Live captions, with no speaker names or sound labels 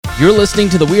You're listening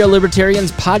to the We Are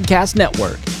Libertarians Podcast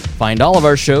Network. Find all of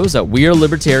our shows at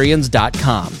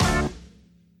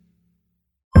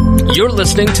wearelibertarians.com. You're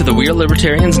listening to the We Are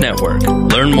Libertarians Network.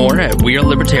 Learn more at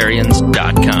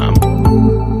wearelibertarians.com.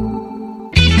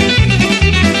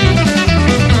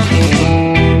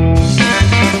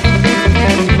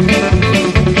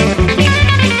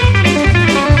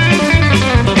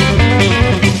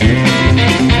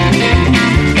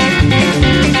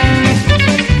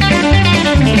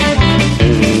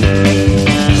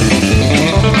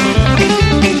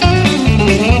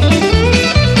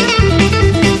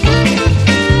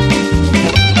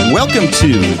 Welcome to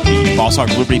the Boss Hog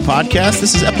Liberty Podcast.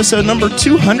 This is episode number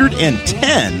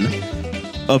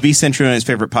 210 of East Central United's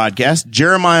favorite podcast.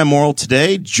 Jeremiah Morrill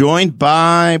today, joined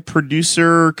by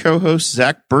producer, co-host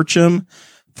Zach Burcham,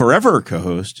 forever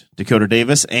co-host Dakota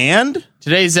Davis, and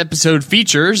today's episode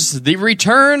features the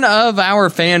return of our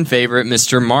fan favorite,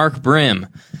 Mr. Mark Brim.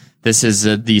 This is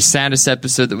the saddest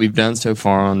episode that we've done so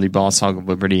far on the Boss Hog of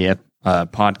Liberty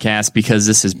podcast, because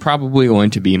this is probably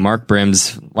going to be Mark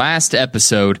Brim's last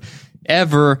episode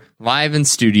ever live in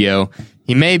studio.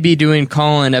 He may be doing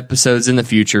call-in episodes in the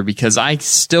future because I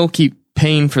still keep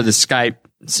paying for the Skype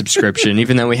subscription,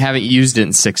 even though we haven't used it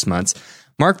in 6 months.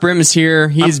 Mark Brim is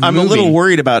here. I'm a little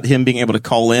worried about him being able to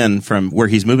call in from where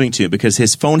he's moving to, because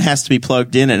his phone has to be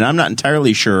plugged in, and I'm not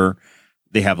entirely sure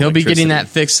they have He'll be getting that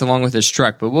fixed along with his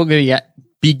truck, but we'll be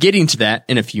getting to that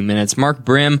in a few minutes. Mark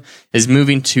Brim is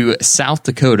moving to South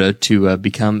Dakota to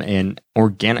become an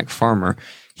organic farmer.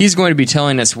 He's going to be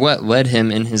telling us what led him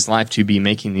in his life to be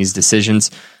making these decisions,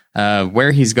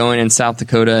 where he's going in South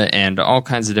Dakota, and all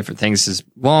kinds of different things,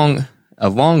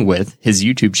 along with his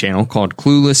YouTube channel called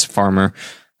Clueless Farmer.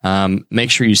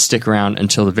 Make sure you stick around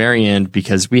until the very end,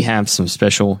 because we have some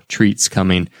special treats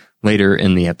coming later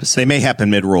in the episode. They may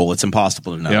happen mid-roll. It's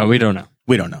impossible to know. Yeah, we don't know.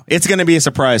 We don't know. It's going to be a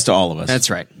surprise to all of us.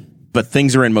 That's right. But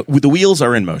things are the wheels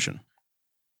are in motion.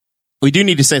 We do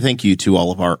need to say thank you to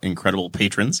all of our incredible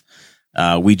patrons.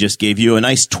 We just gave you a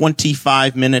nice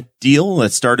 25-minute deal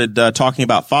that started talking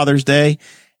about Father's Day,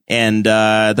 and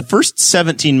the first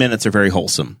 17 minutes are very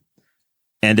wholesome.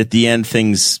 And at the end,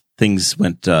 things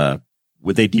went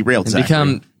they derailed. And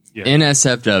become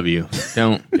NSFW.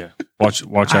 Don't watch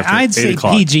after I'd say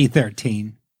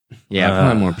PG-13. Yeah,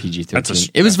 probably more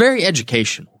PG-13. It was very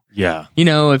educational. Yeah. You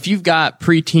know, if you've got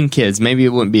preteen kids, maybe it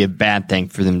wouldn't be a bad thing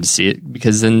for them to see it,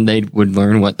 because then they would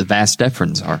learn what the vas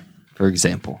deferens are, for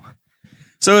example.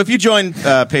 So if you join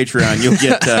Patreon, you'll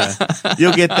get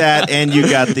that, and you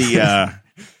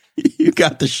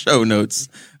got the show notes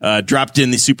dropped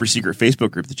in the super secret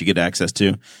Facebook group that you get access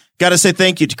to. Got to say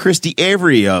thank you to Christy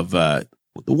Avery of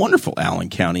the wonderful Allen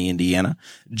County, Indiana.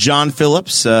 John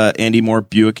Phillips, Andy Moore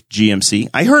Buick GMC.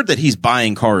 I heard that he's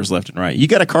buying cars left and right. You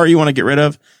got a car you want to get rid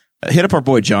of? Hit up our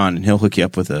boy John, and he'll hook you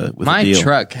up with a deal. My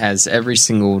truck has every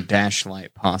single dash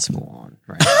light possible on.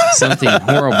 Right, something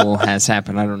horrible has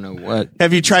happened. I don't know what.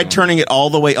 Have you tried turning it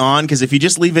all the way on? Because if you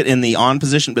just leave it in the on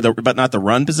position, but not the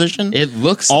run position, it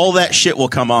looks all like that shit will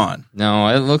come on. No,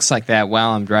 it looks like that while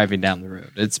I'm driving down the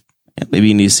road. Maybe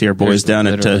you need to see our boys down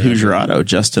at Hoosier Auto,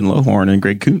 Justin Lohorn and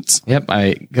Greg Kuntz. Yep,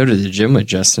 I go to the gym with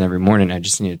Justin every morning. I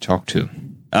just need to talk to him.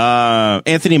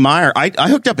 Anthony Meyer. I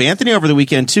hooked up Anthony over the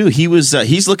weekend too.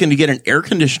 He's looking to get an air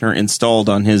conditioner installed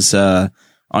on his I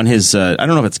don't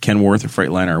know if it's Kenworth or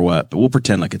Freightliner or what, but we'll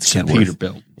pretend like it's Kenworth.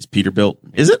 Peterbilt. It's Peterbilt.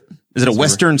 Is it? Is it a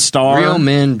Western Star? Real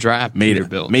men drive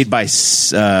Peterbilt. Made by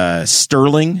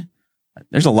Sterling.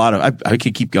 There's a lot of. I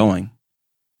could keep going.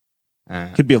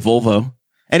 Could be a Volvo.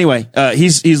 Anyway,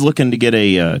 he's looking to get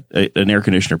an air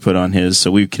conditioner put on his, so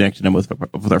we connected him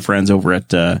with our friends over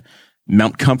at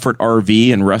Mount Comfort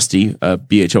RV, and Rusty,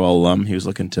 BHOL alum. He was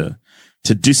looking to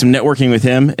do some networking with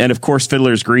him, and of course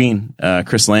Fiddler's Green.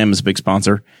 Chris Lamb is a big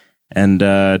sponsor, and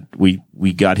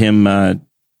we got him.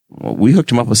 We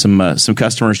hooked him up with some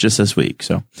customers just this week,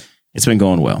 so it's been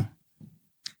going well.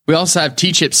 We also have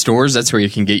T-Chip stores. That's where you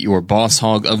can get your Boss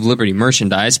Hog of Liberty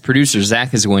merchandise. Producer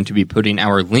Zach is going to be putting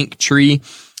our link tree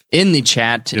in the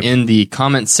chat, in the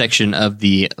comments section of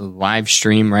the live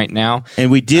stream right now. And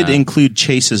we did include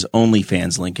Chase's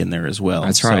OnlyFans link in there as well.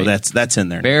 That's right. So that's in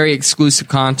there. Very exclusive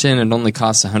content. It only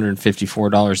costs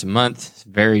 $154 a month.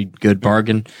 Very good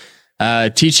bargain.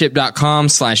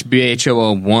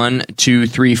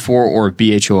 tchip.com/BHOL1234 or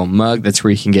BHOL mug. That's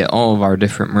where you can get all of our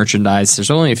different merchandise. There's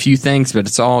only a few things, but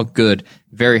it's all good.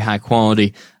 Very high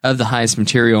quality of the highest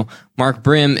material. Mark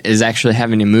Brim is actually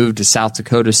having to move to South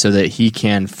Dakota so that he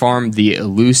can farm the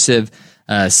elusive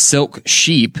silk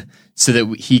sheep so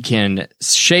that he can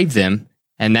shave them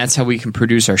And that's how we can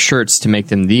produce our shirts to make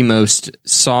them the most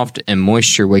soft and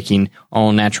moisture-wicking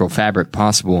all-natural fabric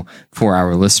possible for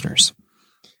our listeners.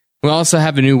 We also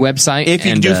have a new website. If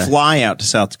you do fly out to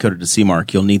South Dakota to see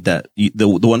Mark, you'll need that. The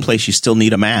one place you still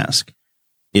need a mask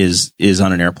is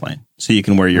on an airplane. So you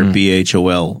can wear your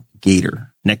BHOL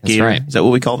gator, neck gator. Right. Is that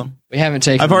what we call them? We haven't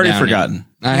taken I've already forgotten.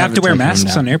 You have to wear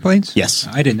masks on airplanes? Yes.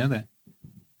 I didn't know that.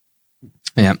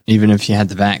 Yeah, even if you had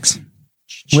the vax.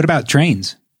 What about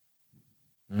trains?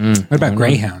 What about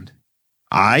Greyhound?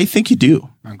 I think you do.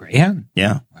 On Greyhound?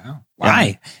 Yeah. Wow.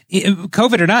 Why?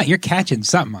 COVID or not, you're catching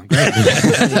something on Greyhound.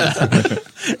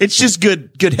 It's just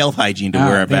good health hygiene to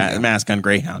wear a mask on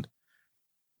Greyhound.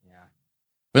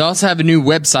 We also have a new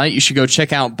website. You should go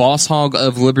check out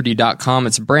bosshogofliberty.com.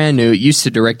 It's brand new. It used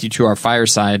to direct you to our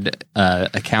Fireside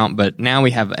account, but now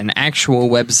we have an actual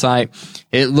website.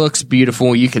 It looks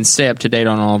beautiful. You can stay up to date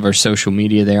on all of our social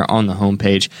media there on the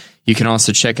homepage. You can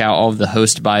also check out all of the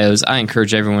host bios. I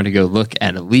encourage everyone to go look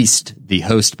at least the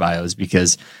host bios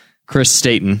because Chris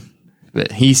Staten,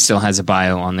 he still has a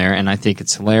bio on there, and I think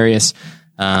it's hilarious.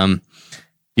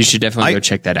 You should definitely go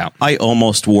check that out. I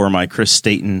almost wore my Chris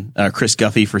Staten, Chris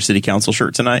Guffey for City Council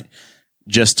shirt tonight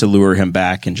just to lure him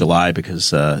back in July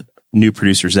because new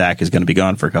producer Zach is going to be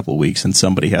gone for a couple of weeks and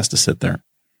somebody has to sit there.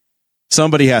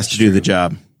 Somebody has to do the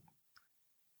job.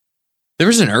 There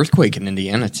was an earthquake in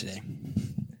Indiana today.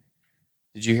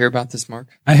 Did you hear about this, Mark?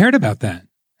 I heard about that.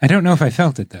 I don't know if I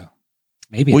felt it, though.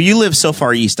 Maybe. Well, you live so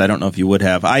far east, I don't know if you would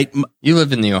have. You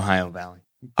live in the Ohio Valley.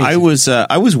 I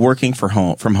was working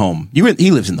from home. He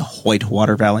lives in the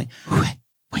Whitewater Valley.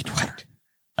 Whitewater.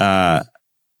 I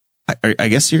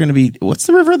guess you're going to be. What's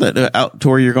the river that out to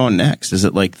where you're going next? Is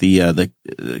it like the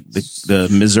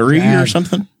Missouri or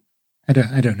something? I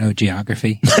don't know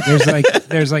geography.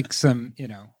 There's like some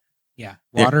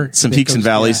water, some peaks and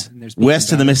valleys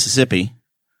west of the Mississippi.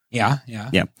 Yeah.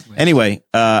 Anyway,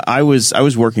 I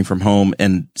was working from home,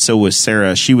 and so was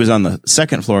Sarah. She was on the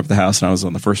second floor of the house, and I was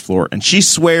on the first floor. And she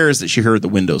swears that she heard the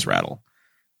windows rattle.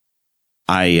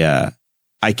 I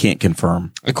can't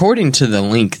confirm. According to the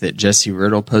link that Jesse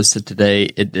Riddle posted today,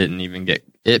 it didn't even get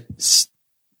it.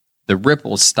 The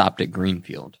ripples stopped at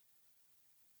Greenfield.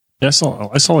 Yeah,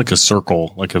 I saw like a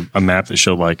circle, like a map that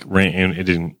showed like rain, and it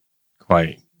didn't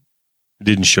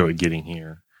show it getting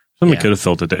here. Somebody could have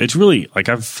felt it. It's really like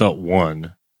I've felt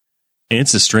one, and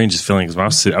it's the strangest feeling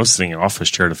because I was sitting in an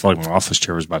office chair. I felt like my office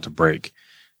chair was about to break.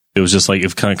 It was just like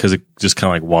because it just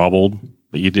kind of like wobbled,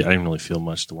 but I didn't really feel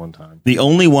much the one time. The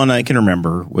only one I can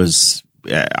remember was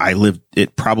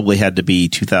it probably had to be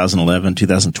 2011,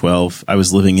 2012. I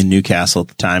was living in Newcastle at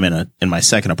the time in my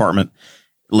second apartment,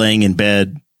 laying in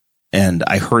bed, and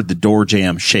I heard the door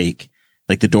jamb shake.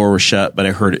 Like the door was shut, but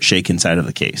I heard it shake inside of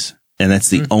the case. And that's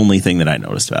the only thing that I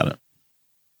noticed about it.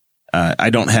 I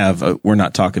don't have. We're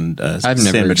not talking. I've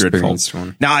never experienced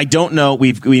one. Now I don't know.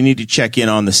 We need to check in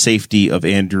on the safety of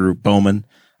Andrew Bowman.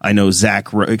 I know Zach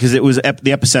because it was the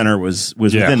epicenter was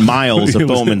within miles of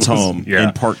Bowman's home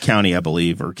in Park County, I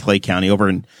believe, or Clay County, over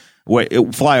in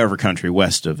flyover country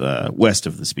west of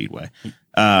the Speedway.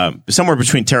 Somewhere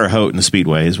between Terre Haute and the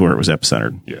Speedway is where it was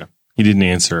epicentered. Yeah, he didn't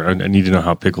answer. I need to know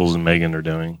how Pickles and Megan are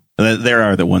doing. There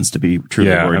are the ones to be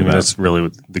truly worried about. That's really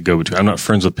the go-between. I'm not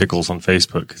friends with Pickles on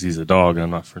Facebook because he's a dog, and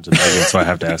I'm not friends with Megan, so I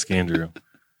have to ask Andrew.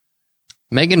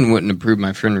 Megan wouldn't approve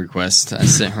my friend request. I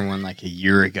sent her one like a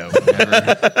year ago.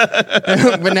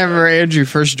 Whenever Andrew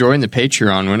first joined the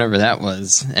Patreon, whenever that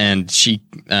was, and she,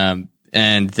 and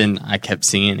then I kept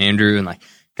seeing Andrew and like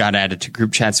got added to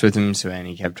group chats with him. And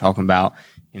he kept talking about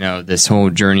this whole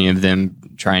journey of them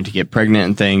trying to get pregnant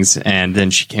and things. And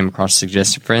then she came across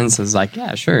suggested friends. I was like,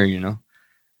 yeah, sure,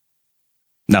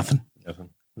 Nothing.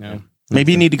 No.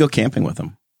 Maybe you need to go camping with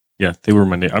them. Yeah, they were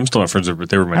my neighbors. I'm still not friends with them, but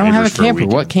they were my neighbors. I don't have a camper. For a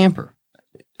What camper?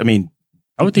 I mean,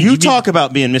 I would think you talk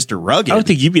about being Mr. Rugged. I would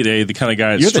think you'd be the kind of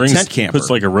guy that the tent camper.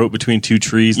 Puts like a rope between two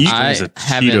trees and has a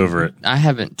sheet over it. I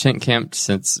haven't tent camped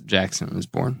since Jackson was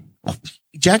born.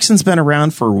 Jackson's been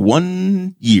around for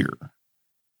 1 year.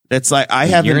 That's like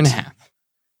a year and a half.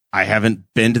 I haven't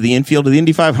been to the infield of the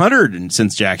Indy 500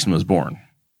 since Jackson was born.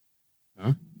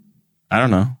 Huh? I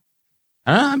don't know.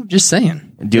 I'm just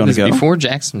saying. Do you want to go? Before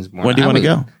Jackson was born. When do you want to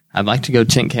go? I'd like to go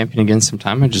tent camping again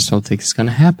sometime. I just don't think it's going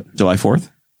to happen. July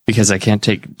 4th? Because I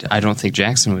don't think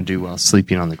Jackson would do well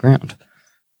sleeping on the ground.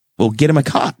 Well, get him a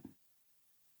cot.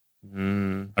 I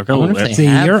wonder if they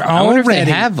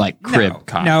have like crib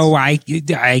cots. No, I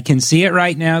can see it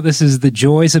right now. This is the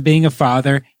joys of being a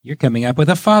father. You're coming up with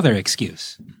a father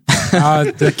excuse.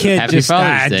 The kid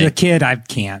the kid, I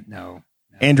can't. No.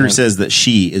 Andrew says that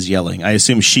she is yelling. I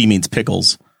assume she means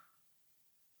Pickles.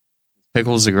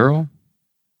 Pickles a girl?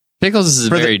 Pickles is a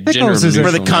very Pickles is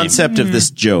for the concept of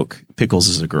this joke. Pickles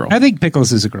is a girl. I think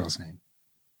Pickles is a girl's name.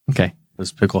 Okay.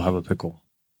 Does Pickle have a pickle?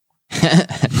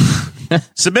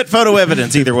 Submit photo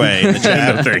evidence either way in the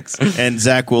chat. No, thanks. And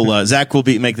Zach will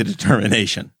make the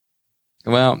determination.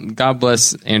 Well, God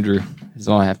bless Andrew is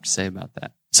all I have to say about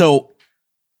that. So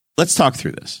let's talk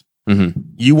through this. Mm-hmm.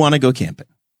 You want to go camping.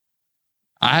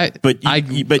 I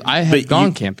have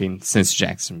gone camping since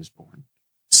Jackson was born.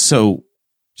 So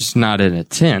just not in a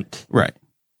tent. Right.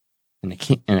 In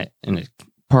a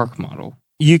park model.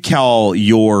 You call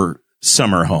your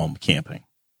summer home camping.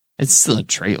 It's still a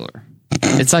trailer.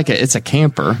 It's a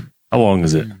camper. How long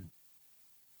is it?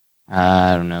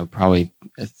 I don't know, probably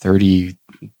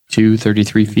 32,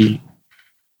 33 feet.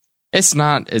 It's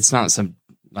not some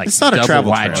it's not a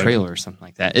travel wide trailer or something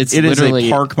like that. It literally is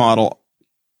a park model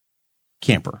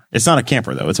camper. It's not a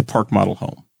camper though. It's a park model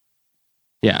home.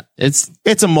 Yeah, it's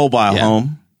a mobile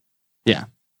home. Yeah.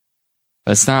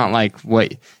 But it's not like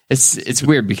it's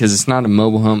weird because it's not a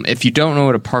mobile home. If you don't know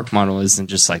what a park model is, then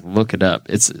just look it up.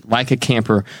 It's like a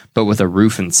camper, but with a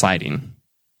roof and siding.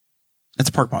 It's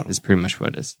a park model. It's pretty much what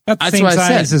it is. That's the same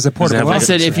size as a portable office. I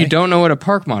said if you don't know what a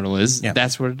park model is,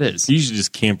 that's what it is. Usually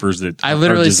just campers that I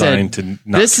literally are designed said, to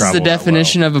not this is the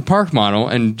definition well. of a park model,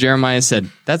 and Jeremiah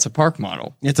said, that's a park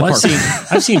model. It's a park model.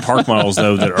 I've seen park models,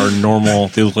 though, that are normal.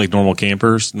 They look like normal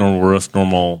campers, normal roof,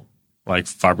 normal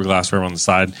fiberglass rim on the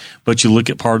side. But you look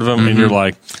at part of them and you're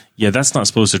like, yeah, that's not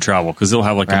supposed to travel because they'll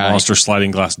have a monster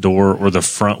sliding glass door, or the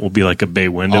front will be like a bay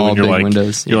window. All and you're like,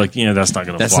 windows, yeah, that's not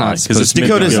going to fly. Because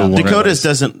Dakota's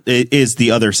is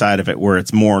the other side of it where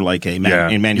it's more like a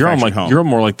manufactured home. You're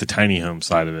more like the tiny home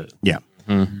side of it. Yeah.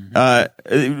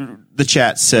 Mm-hmm. The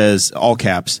chat says, all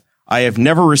caps, I have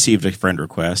never received a friend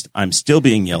request. I'm still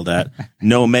being yelled at.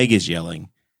 No, Meg is yelling.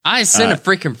 I sent a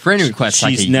freaking friend request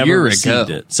she's a never year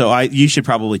received ago. It. So you should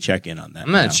probably check in on that.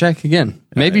 I'm going to check again.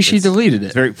 Maybe she deleted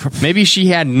it. Maybe she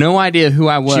had no idea who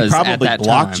I was. She probably at that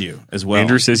blocked time. you as well.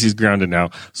 Andrew says he's grounded now.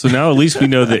 So now at least we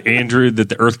know that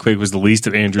the earthquake was the least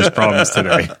of Andrew's problems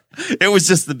today. It was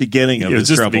just the beginning of his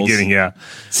troubles. The beginning, yeah.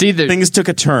 See, things took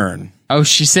a turn. Oh,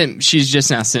 she's just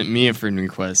now sent me a friend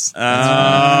request.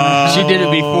 She did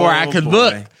it before I could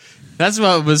look. That's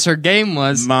what was her game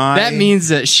was. That means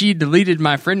that she deleted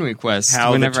my friend request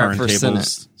whenever I first sent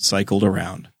it. Cycled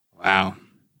around. Wow.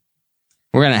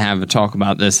 We're going to have a talk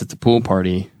about this at the pool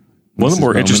party. One of the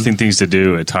more interesting things to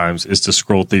do at times is to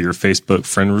scroll through your Facebook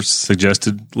friend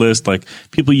suggested list, like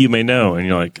people you may know. And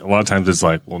you're like, a lot of times it's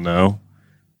like, well, no.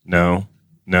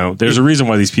 There's a reason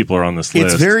why these people are on this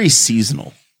list. It's very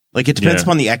seasonal. Like it depends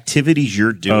upon the activities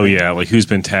you're doing. Oh yeah, like who's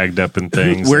been tagged up in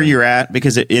things, where you're at.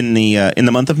 Because in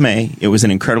the month of May, it was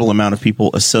an incredible amount of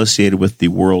people associated with the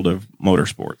world of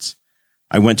motorsports.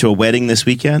 I went to a wedding this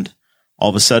weekend. All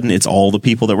of a sudden, it's all the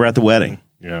people that were at the wedding.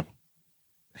 Yeah.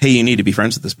 Hey, you need to be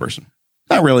friends with this person.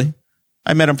 Not really.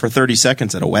 I met him for 30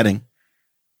 seconds at a wedding.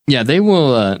 Yeah, they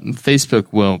will.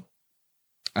 Facebook will.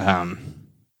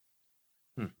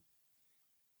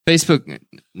 Facebook.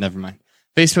 Never mind.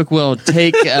 Facebook will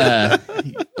take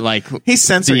he's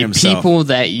censoring himself. People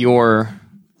that your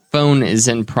phone is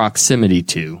in proximity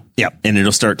to. Yep, and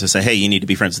it'll start to say, "Hey, you need to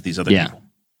be friends with these other people."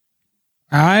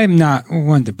 I'm not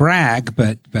one to brag,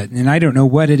 but I don't know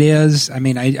what it is. I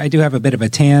mean, I do have a bit of a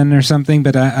tan or something,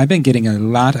 but I've been getting a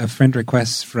lot of friend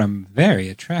requests from very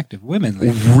attractive women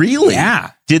lately. Really?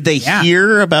 Yeah. Did they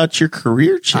hear about your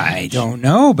career change? I don't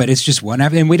know, but it's just one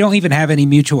of, and we don't even have any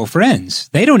mutual friends.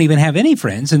 They don't even have any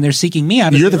friends, and they're seeking me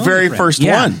out. You're the very first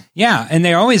one. Yeah, and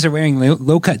they always are wearing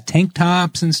low cut tank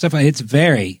tops and stuff. It's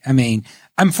very. I mean,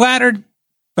 I'm flattered,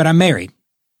 but I'm married.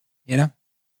 You know.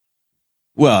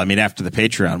 Well, I mean, after the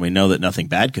Patreon, we know that nothing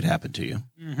bad could happen to you.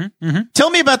 Mm-hmm, mm-hmm. Tell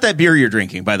me about that beer you're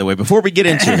drinking, by the way, before we get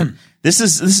into it. This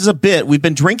is a bit. We've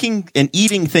been drinking and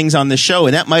eating things on this show,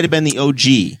 and that might have been the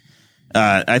OG.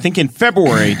 I think in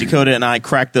February, Dakota and I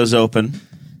cracked those open,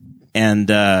 and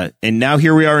now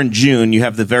here we are in June. You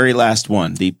have the very last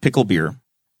one, the pickle beer.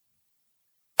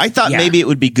 I thought maybe it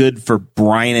would be good for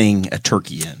brining a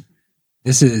turkey in.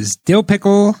 This is dill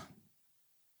pickle,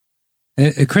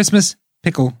 a Christmas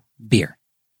pickle beer.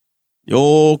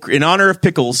 Oh, in honor of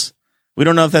pickles. We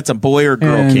don't know if that's a boy or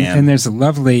girl can. And there's a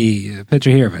lovely picture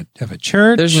here of a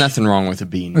church. There's nothing wrong with a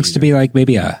bean. Looks to be like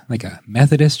maybe a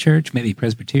Methodist church, maybe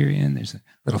Presbyterian. There's a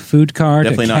little food cart,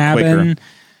 definitely a cabin,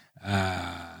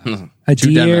 a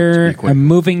deer, a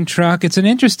moving truck. It's an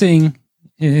interesting.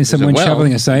 Someone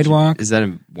shoveling a sidewalk. Is that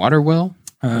a water well?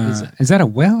 Is that a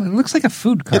well? It looks like a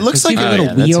food cart. It looks like a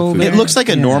little wheel. It looks like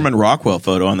a Norman Rockwell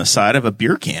photo on the side of a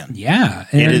beer can. Yeah,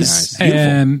 it is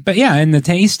beautiful. But yeah, and the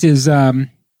taste is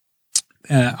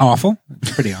awful.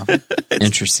 It's pretty awful.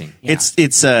 Interesting. Yeah.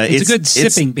 It's a good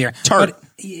sipping beer. Tart. But,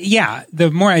 yeah, the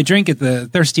more I drink it, the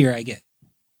thirstier I get.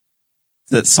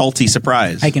 That salty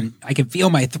surprise. I can feel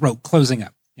my throat closing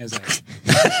up as I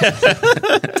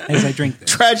as I drink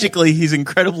this. Tragically, he's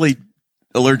incredibly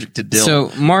allergic to dill.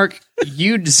 So, Mark,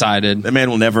 you decided the man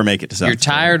will never make it to South you're Dakota.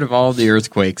 tired of all the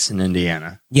earthquakes in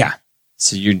Indiana. Yeah.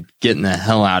 So you're getting the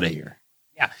hell out of here.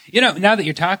 Yeah. Now that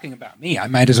you're talking about me, I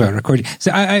might as well record you.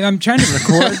 So I'm trying to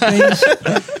record things.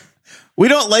 We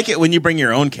don't like it when you bring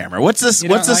your own camera. What's this? You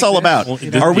What's don't this like all this? about?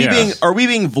 Well, Are we yeah.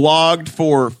 being vlogged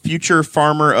for future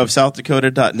farmer of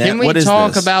SouthDakota.net? Can we What is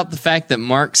talk this? about the fact that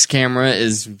Mark's camera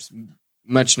is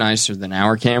much nicer than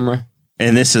our camera?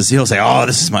 And he'll say, "Oh,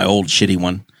 this is my old shitty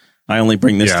one. I only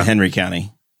bring this to Henry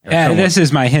County." Yeah, this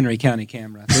is my Henry County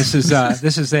camera. This is an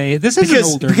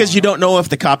older because you model. don't know if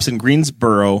the cops in Greens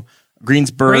Fork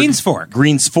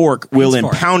will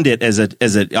impound it as a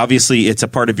obviously it's a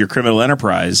part of your criminal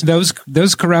enterprise. Those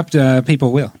corrupt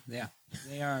people will. Yeah,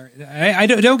 they are. I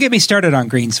don't get me started on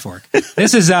Greens Fork.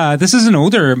 This is an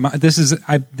older. This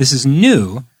is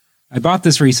new. I bought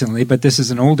this recently, but this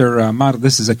is an older model.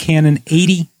 This is a Canon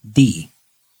 80D.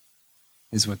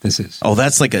 Is what this is. Oh,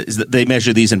 that's they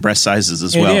measure these in breast sizes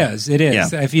as well. It is. Yeah.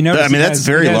 If you notice, I mean, that's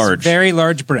very large. Very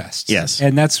large breasts. Yes.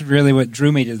 And that's really what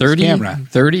drew me to this 30? camera.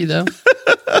 30, though?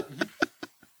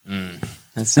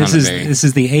 That's not This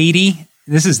is the 80.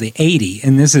 This is the 80.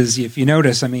 And this is, if you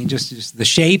notice, I mean, just the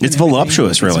shape. It's and everything.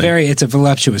 voluptuous, really. It's a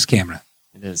voluptuous camera.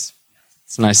 It is.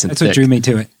 It's nice and That's thick. what drew me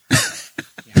to it.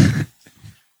 Yeah.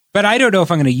 But I don't know if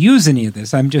I'm going to use any of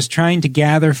this. I'm just trying to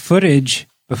gather footage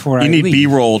before I You need leave.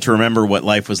 B-roll to remember what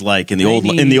life was like in the old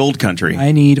country.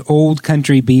 I need old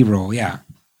country B-roll. Yeah,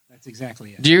 that's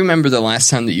exactly it. Do you remember the last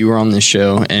time that you were on this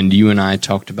show and you and I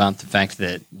talked about the fact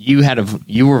that you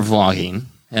were vlogging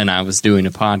and I was doing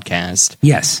a podcast?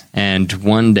 Yes. And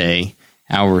one day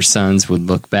our sons would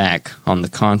look back on the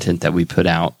content that we put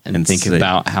out and think say,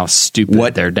 about how stupid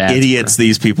what their dads idiots were.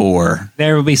 these people were.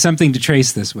 There will be something to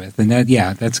trace this with. And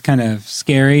that's kind of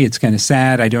scary. It's kind of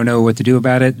sad. I don't know what to do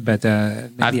about it, but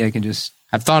maybe I can just...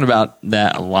 I've thought about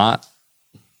that a lot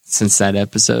since that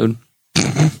episode.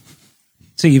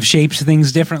 So you've shaped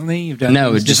things differently? You've done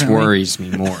No, things it just differently? worries me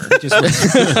more.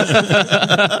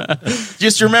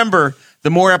 Just remember, the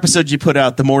more episodes you put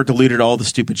out, the more diluted all the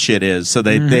stupid shit is. So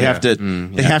they have to,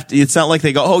 it's not like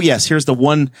they go, oh yes, here's the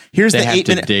 8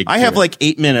 minute. I have like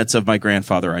 8 minutes of my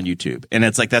grandfather on YouTube. And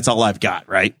it's like, that's all I've got.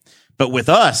 Right. But with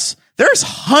us, there's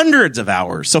hundreds of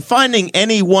hours. So finding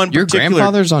any one Your particular.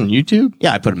 grandfather's on YouTube?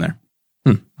 Yeah, I put him there.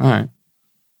 All right.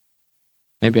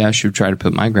 Maybe I should try to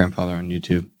put my grandfather on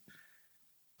YouTube.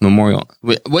 Memorial.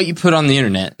 What you put on the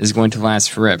internet is going to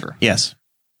last forever. Yes.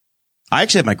 I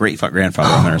actually have my great grandfather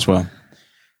on there as well.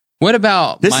 What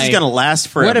about this is going to last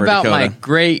forever? What about Dakota. my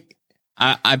great?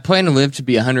 I plan to live to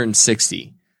be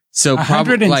 160. So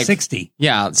probably 160.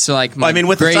 Yeah. So like, my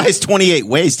with the size 28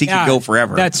 waist, he could go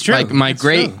forever. That's true. Like my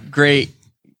great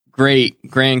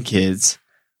grandkids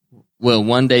will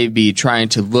one day be trying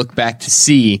to look back to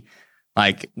see,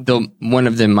 like one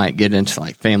of them might get into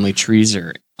like family trees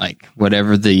or like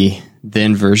whatever the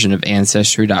then version of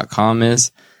Ancestry.com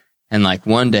is. And like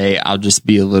one day I'll just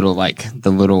be a little like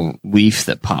the little leaf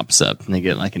that pops up and they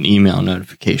get like an email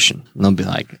notification. And they'll be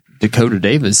like, Dakota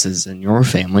Davis is in your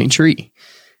family tree.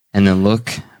 And then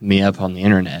look me up on the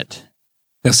internet.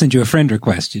 They'll send you a friend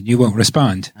request and you won't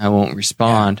respond. I won't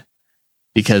respond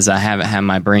because I haven't had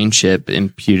my brain chip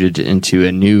imputed into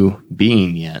a new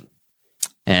being yet.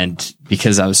 And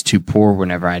because I was too poor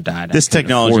whenever I died. This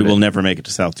technology will never make it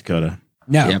to South Dakota.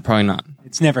 No. Yeah, probably not.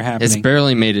 It's never happening. It's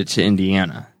barely made it to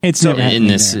Indiana. It's never happening in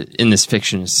this there.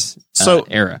 fictionist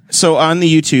era. So on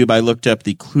the YouTube, I looked up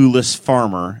the Clueless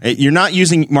Farmer. You're not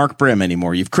using Mark Brim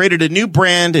anymore. You've created a new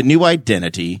brand, a new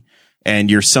identity, and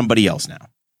you're somebody else now.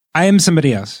 I am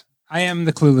somebody else. I am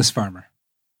the Clueless Farmer.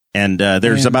 And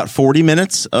there's about 40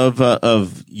 minutes of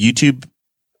YouTube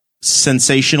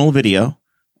sensational video.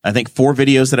 I think 4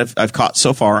 videos that I've caught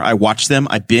so far. I watched them.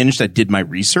 I binged. I did my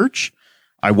research.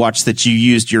 I watched that you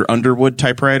used your Underwood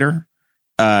typewriter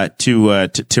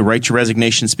to write your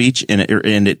resignation speech, and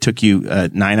it took you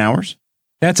 9 hours.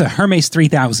 That's a Hermes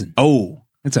 3000. Oh,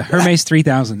 it's a Hermes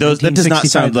 3000. That does not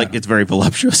sound like it's very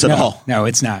voluptuous at all. No,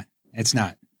 it's not. It's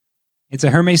not. It's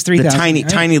a Hermes 3000. The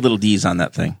tiny little D's on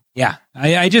that thing. Yeah,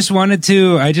 I just wanted,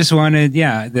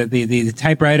 the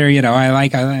typewriter,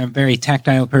 I'm a very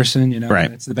tactile person, Right.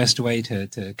 That's the best way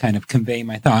to kind of convey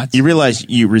my thoughts. You realize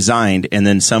you resigned and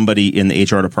then somebody in the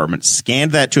HR department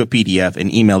scanned that to a PDF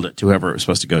and emailed it to whoever it was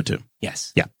supposed to go to.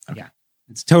 Yes. Yeah. Yeah.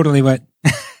 It's totally what.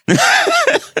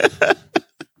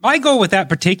 My goal with that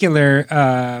particular,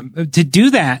 to do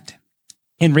that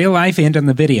in real life and on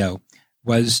the video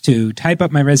was to type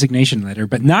up my resignation letter,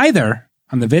 but neither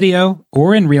on the video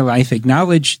or in real life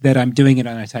acknowledge that I'm doing it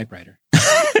on a typewriter.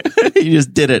 You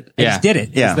just did it. I just did it.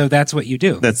 Yeah. As though that's what you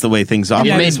do. That's the way things And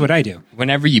operate. that is what I do.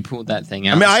 Whenever you pulled that thing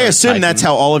out. I mean, I started assume typing. that's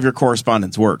how all of your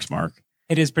correspondence works, Mark.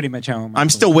 It is pretty much how I'm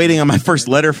still waiting on my first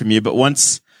letter from you, but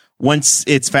once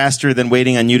it's faster than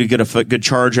waiting on you to get a good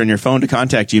charge on your phone to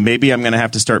contact you, maybe I'm going to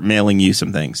have to start mailing you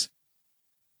some things.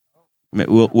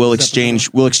 We'll exchange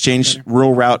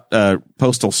rural route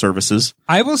postal services.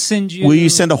 I will send you. Will you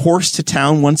send a horse to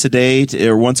town once a day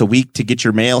or once a week to get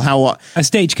your mail? How? A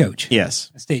stagecoach. Yes,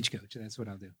 a stagecoach. That's what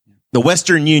I'll do. Yeah. The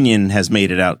Western Union has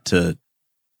made it out to.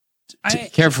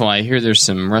 Careful! I hear there's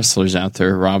some wrestlers out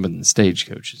there robbing the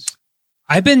stagecoaches.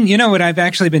 I've been, you know what I've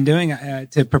actually been doing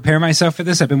to prepare myself for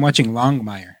this? I've been watching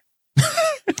Longmire.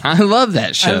 I love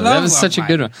that show. love That was such a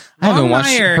good one. I haven't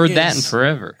heard that in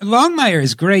forever. Longmire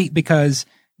is great because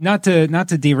not to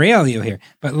derail you here,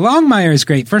 but Longmire is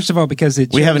great. First of all, because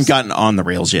we haven't gotten on the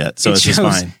rails yet, so it's just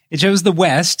fine. It shows the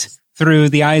West through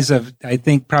the eyes of, I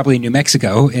think, probably New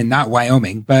Mexico and not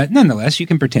Wyoming, but nonetheless, you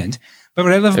can pretend. But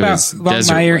what I love about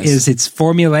Longmire is it's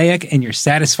formulaic and you're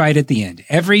satisfied at the end.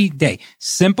 Every day.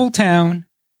 Simple town,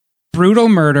 brutal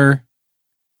murder.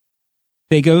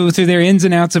 They go through their ins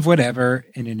and outs of whatever,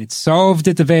 and then it's solved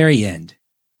at the very end.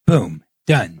 Boom.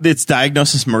 Done. It's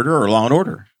Diagnosis Murder or Law and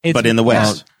Order, but in the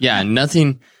West. Yeah,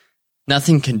 nothing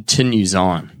continues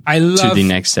on to the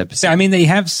next episode. I mean, they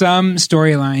have some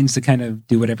storylines to kind of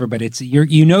do whatever, but it's you're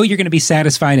going to be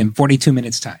satisfied in 42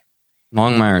 minutes time.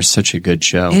 Longmire is such a good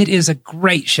show. It is a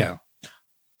great show.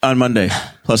 On Monday,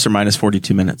 plus or minus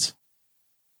 42 minutes.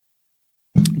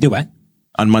 Do what?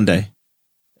 On Monday,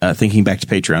 thinking back to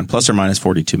Patreon, plus or minus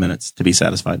 42 minutes to be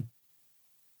satisfied.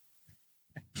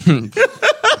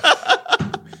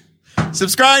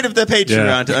 Subscribe to the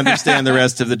Patreon to understand the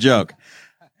rest of the joke.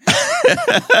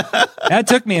 That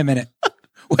took me a minute.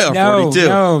 Well, 42.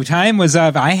 No, time was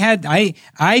up.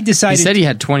 I decided. He said he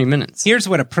had 20 minutes. Here's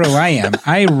what a pro I am.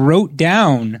 I wrote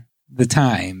down the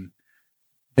time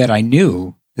that I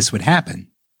knew this would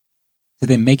happen to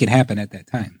then make it happen at that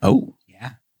time. Oh.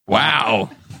 Yeah. Wow.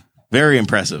 Very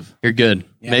impressive. You're good.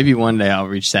 Yeah. Maybe one day I'll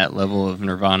reach that level of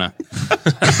nirvana.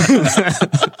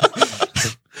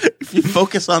 If you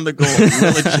focus on the goal, you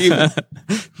will achieve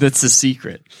it. That's the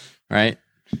secret, right?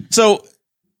 So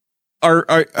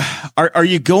are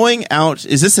you going out?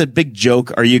 Is this a big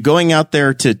joke? Are you going out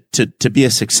there to be a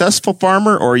successful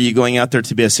farmer, or are you going out there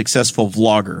to be a successful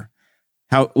vlogger?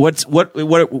 How's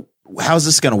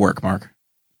this going to work, Mark?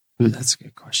 Ooh, that's a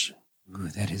good question. Ooh,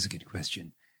 that is a good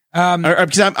question.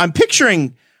 Because I'm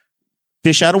picturing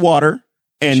fish out of water,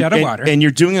 and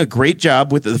you're doing a great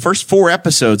job with the first 4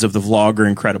 episodes of the vlog are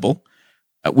incredible.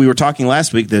 We were talking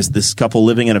last week. This couple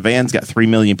living in a van's got 3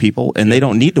 million people, and they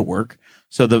don't need to work.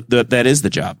 So that is the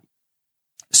job.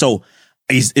 So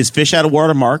is fish out of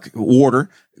water, Mark? Water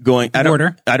going. I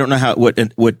don't know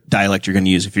what dialect you're going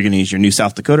to use. If you're going to use your New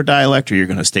South Dakota dialect, or you're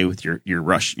going to stay with your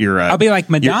Rush. I'll be like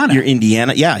Madonna. Your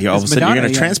Indiana. Yeah. All of a sudden you're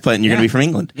going to transplant, and you're going to be from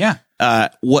England. Yeah.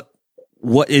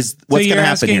 What's going to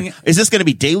happen here? Is this going to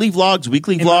be daily vlogs,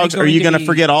 weekly vlogs? Are you going to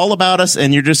forget all about us,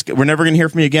 and we're never going to hear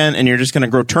from you again, and you're just going to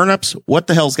grow turnips? What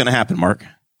the hell's going to happen, Mark?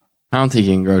 I don't think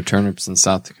you can grow turnips in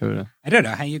South Dakota. I don't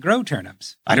know how you grow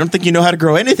turnips. I don't think you know how to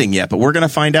grow anything yet, but we're going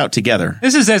to find out together.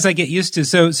 This is as I get used to.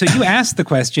 So you asked the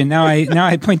question. Now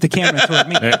I point the camera toward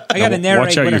me. I got to narrate.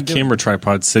 Watch out! What Your I'm doing. camera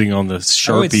tripod sitting on the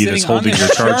Sharpie that's holding your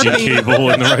the charging Sharpie. cable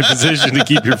in the right position to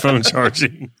keep your phone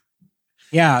charging.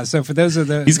 Yeah. So for those of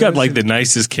the, he's got like the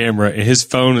nicest camera, and his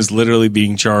phone is literally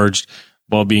being charged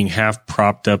while being half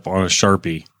propped up on a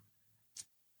Sharpie.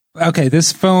 Okay,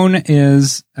 this phone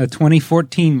is a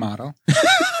 2014 model.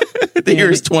 The year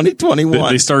is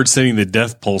 2021. They started sending the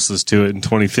death pulses to it in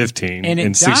 2015,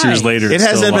 and 6 years later, it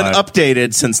hasn't been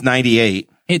updated since '98.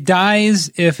 It dies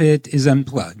if it is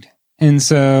unplugged, and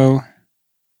so.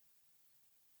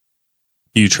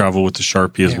 Do you travel with the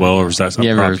Sharpie as well, or is that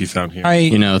a prop you found here?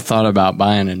 Thought about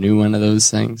buying a new one of those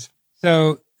things?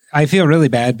 So I feel really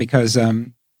bad because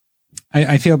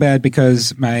I feel bad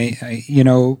because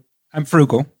I'm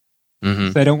frugal,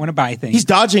 so I don't want to buy things. He's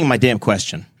dodging my damn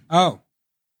question. Oh.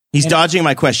 He's dodging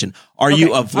my question. Are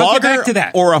you a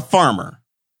vlogger or a farmer?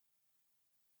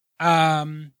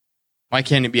 Why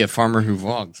can't he be a farmer who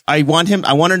vlogs? I want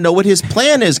to know what his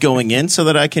plan is going in so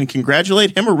that I can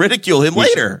congratulate him or ridicule him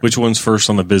later. Which one's first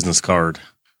on the business card?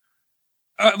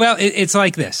 Well, it's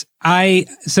like this.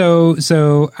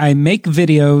 So I make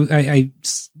video.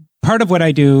 Part of what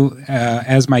I do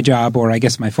as my job, or I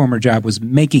guess my former job, was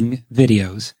making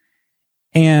videos.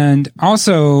 And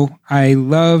also, I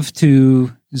love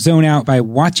to zone out by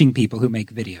watching people who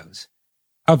make videos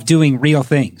of doing real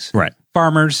things. Right.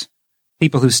 Farmers,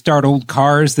 people who start old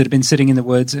cars that have been sitting in the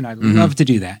woods, and I love to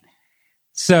do that.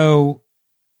 So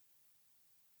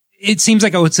it seems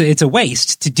like, it's a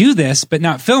waste to do this, but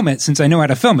not film it since I know how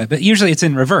to film it. But usually it's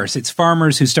in reverse. It's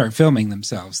farmers who start filming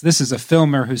themselves. This is a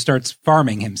filmer who starts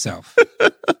farming himself.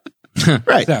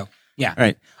 Right. So, yeah.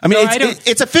 Right. I mean,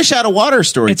 it's a fish out of water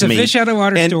story to me. It's a fish out of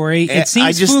water story. It I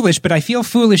seems just- foolish, but I feel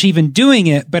foolish even doing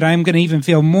it, but I'm going to even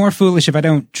feel more foolish if I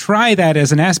don't try that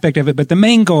as an aspect of it. But the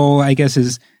main goal,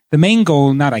 the main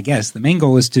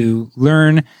goal is to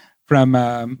learn from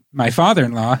my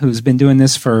father-in-law, who's been doing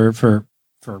this for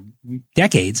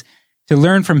decades, to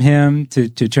learn from him, to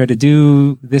try to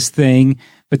do this thing,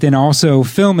 but then also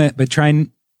film it, but try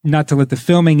not to let the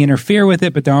filming interfere with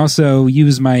it, but to also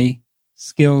use my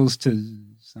skills to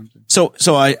something. So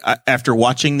I after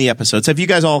watching the episodes, have you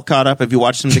guys all caught up? Have you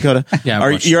watched them, Dakota?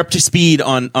 Yeah, You're up to speed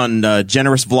on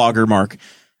generous vlogger Mark.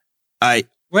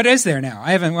 What is there now?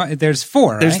 I haven't. There's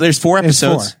 4. Right? There's 4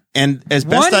 episodes, There's 4. and as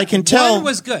best I can tell, one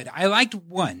was good. I liked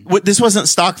one. This wasn't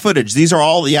stock footage. These are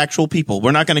all the actual people.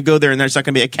 We're not going to go there, and there's not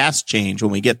going to be a cast change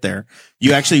when we get there.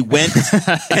 You actually went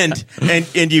and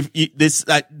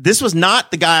this was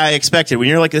not the guy I expected. When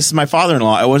you're like, this is my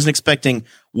father-in-law, I wasn't expecting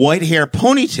white hair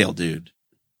ponytail dude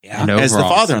Yeah, as the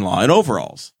father-in-law in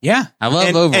overalls. yeah. I love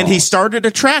overalls. And he started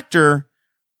a tractor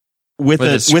with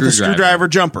a screwdriver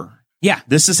jumper. Yeah,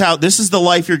 This is the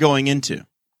life you're going into.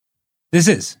 this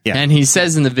is. Yeah. And he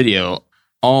says in the video,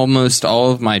 almost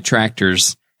all of my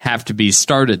tractors have to be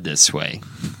started this way.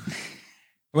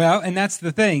 Well, and that's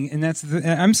the thing. And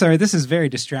I'm sorry, this is very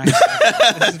distracting.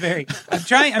 I'm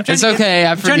trying It's to okay.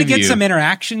 I'm trying to get some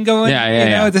interaction going.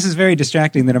 Yeah. This is very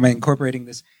distracting that I'm incorporating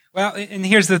this. Well, and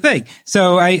here's the thing.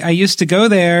 So I used to go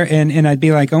there and I'd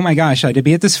be like, oh my gosh, I'd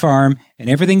be at this farm and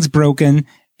everything's broken.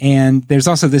 And there's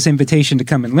also this invitation to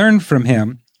come and learn from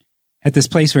him at this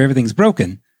place where everything's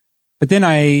broken. But then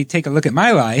I take a look at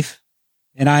my life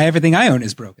and everything I own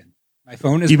is broken. My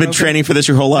phone is You've broken. been training for this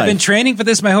your whole life. I've been training for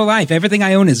this my whole life. Everything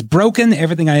I own is broken.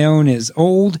 Everything I own is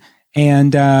old.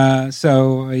 And it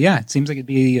seems like it'd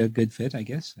be a good fit, I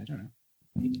guess. I don't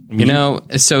know.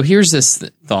 So here's this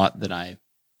thought that I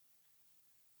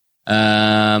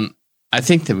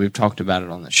think that we've talked about it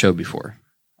on the show before.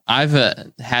 I've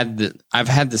had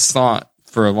this thought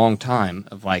for a long time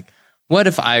of like, what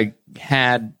if I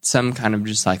had some kind of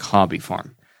just like hobby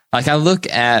farm? Like I look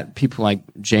at people like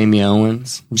Jamie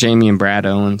and Brad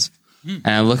Owens, and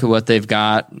I look at what they've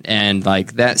got, and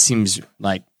like that seems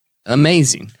like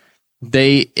amazing.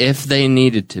 If they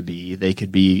needed to be, they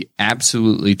could be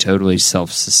absolutely, totally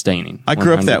self-sustaining. I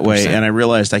grew up that way, 100%. and I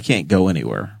realized I can't go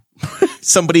anywhere.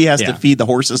 Somebody has to feed the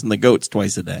horses and the goats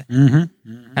twice a day. And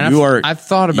I've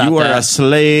thought about you that. are a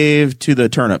slave to the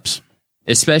turnips.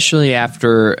 Especially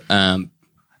after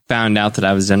found out that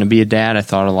I was going to be a dad, I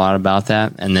thought a lot about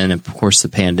that. And then, of course, the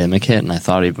pandemic hit, and I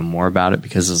thought even more about it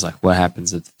because it was like, what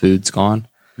happens if the food's gone?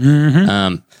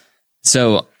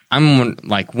 So I'm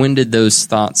like, when did those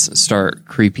thoughts start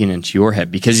creeping into your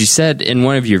head? Because you said in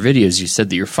one of your videos, you said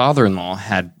that your father-in-law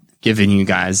had given you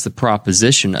guys the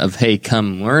proposition of, hey,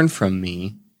 come learn from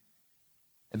me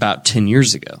about 10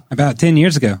 years ago. About 10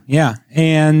 years ago, yeah.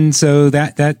 And so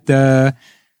that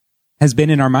has been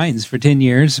in our minds for 10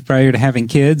 years prior to having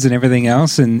kids and everything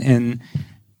else. And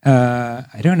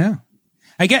I don't know.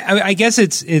 I guess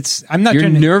it's I'm not You're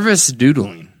trying to, nervous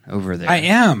doodling over there. I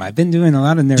am. I've been doing a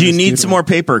lot of nervous Do you need doodling. some more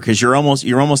paper? Because you're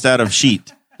almost out of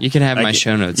sheet. You can have my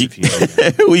show notes if you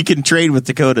need. We can trade with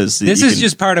Dakota's. This is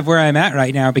just part of where I'm at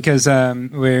right now because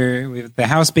we're with the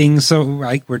house being so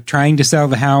like we're trying to sell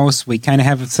the house. We kind of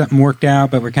have something worked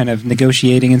out, but we're kind of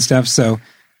negotiating and stuff. So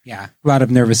yeah, a lot of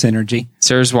nervous energy.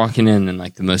 Sarah's walking in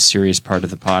like the most serious part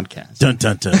of the podcast. Dun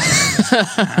dun dun.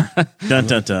 Dun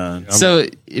dun dun. So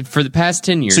for the past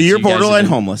 10 years, So you're you guys have borderline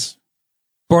been- homeless.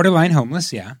 Borderline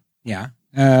homeless, yeah.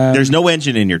 There's no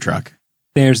engine in your truck.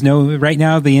 There's no right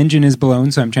now. The engine is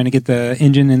blown, so I'm trying to get the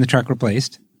engine in the truck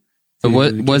replaced. But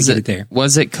what to was get it? there?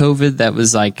 Was it COVID that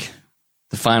was like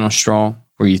the final straw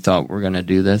where you thought we're going to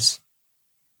do this?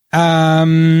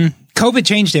 COVID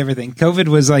changed everything. COVID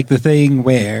was like the thing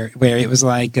where it was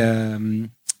like we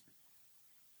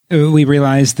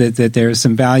realized that there's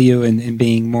some value in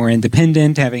being more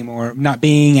independent, having more, not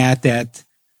being at that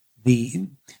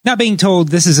not being told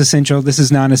this is essential, this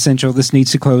is non-essential, this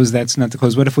needs to close, that's not to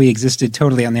close. What if we existed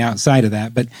totally on the outside of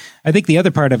that? But I think the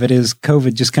other part of it is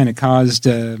COVID just kind of caused,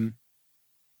 I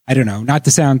don't know, not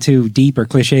to sound too deep or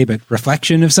cliche, but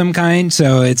reflection of some kind.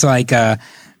 So it's like,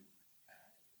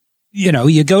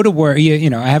 you go to work,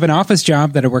 I have an office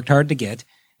job that I worked hard to get.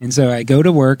 And so I go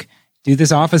to work, do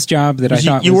this office job that I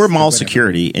thought you were mall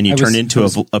security and you turned into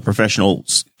a professional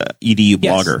EDU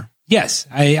blogger. Yes.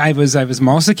 I was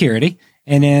mall security.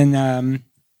 And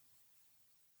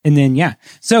then, yeah.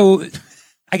 So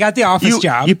I got the office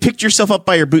job. You picked yourself up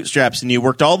by your bootstraps and you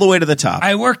worked all the way to the top.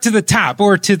 I worked to the top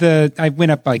I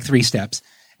went up like 3 steps.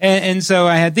 And so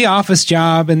I had the office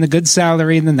job and the good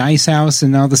salary and the nice house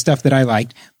and all the stuff that I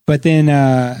liked. But then,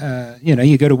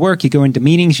 you go to work, you go into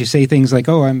meetings, you say things like,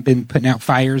 oh, I've been putting out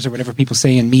fires or whatever people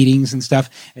say in meetings and stuff.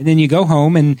 And then you go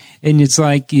home and it's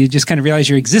like you just kind of realize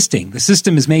you're existing. The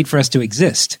system is made for us to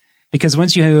exist. Because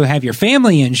once you have your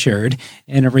family insured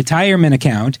and a retirement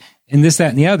account and this, that,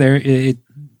 and the other,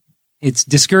 it's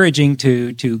discouraging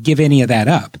to give any of that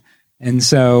up. And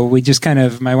so we just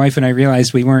my wife and I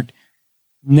realized we weren't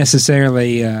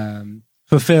necessarily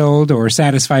fulfilled or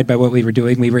satisfied by what we were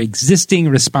doing. We were existing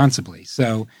responsibly.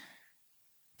 So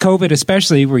COVID,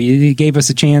 especially where you gave us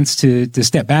a chance to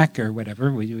step back or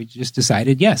whatever, we just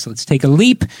decided, yes, let's take a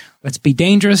leap. Let's be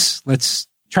dangerous. Let's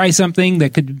try something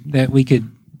that we could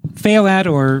fail at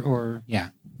or.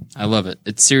 I love it.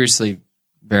 It's seriously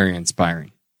very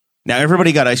inspiring. Now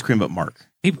everybody got ice cream but Mark.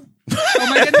 Oh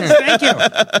my goodness, thank you.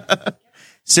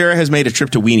 Sarah has made a trip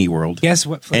to Weenie World. Guess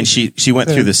what flavor? And she went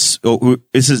through this. Oh,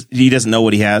 he doesn't know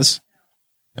what he has.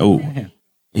 Oh,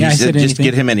 yeah. I said just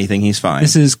get him anything. He's fine.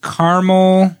 This is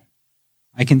caramel.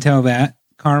 I can tell that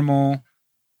caramel.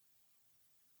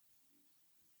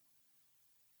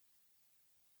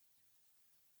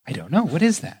 I don't know. What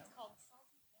is that?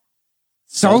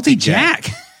 Salty Jack.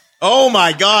 Oh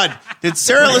my God. Did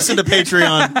Sarah listen to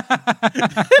Patreon?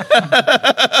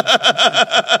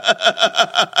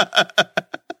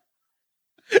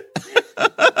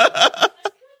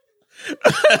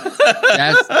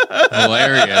 That's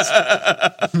hilarious.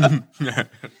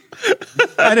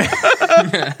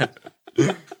 I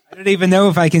don't even know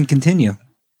if I can continue,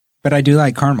 but I do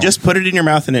like caramel. Just put it in your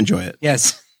mouth and enjoy it.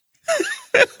 Yes.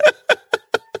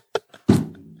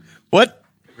 What?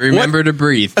 Remember to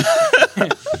breathe.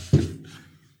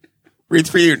 Breathe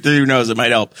through your nose. It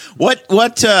might help. What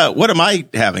am I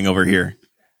having over here?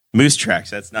 Moose tracks.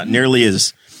 That's not nearly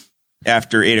as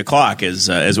after 8 o'clock as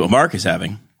what Mark is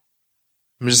having.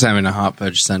 I'm just having a hot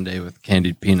fudge sundae with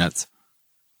candied peanuts.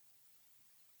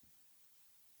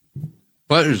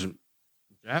 What is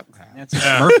that? That's a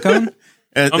Smurf cone?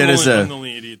 That is a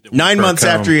 9 months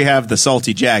after you have the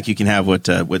salty Jack, you can have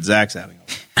what Zach's having.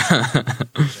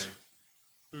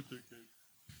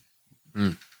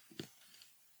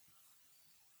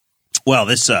 Well,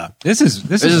 this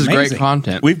is great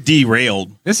content. We've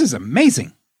derailed. This is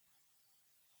amazing.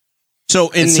 So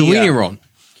it's the Weenie World.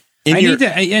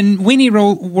 And Weenie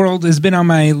World has been on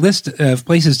my list of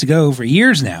places to go for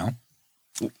years now,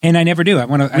 and I never do.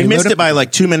 We missed it by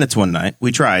like 2 minutes one night.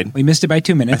 We tried. We missed it by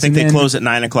 2 minutes. I think they close at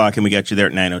 9 o'clock, and we got you there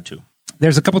at 9:02.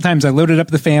 There's a couple times I loaded up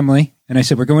the family, and I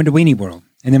said, we're going to Weenie World.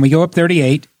 And then we go up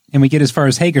 38, and we get as far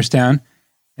as Hagerstown,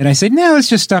 and I said, no, let's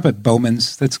just stop at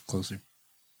Bowman's. That's closer.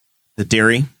 The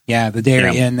dairy? Yeah, the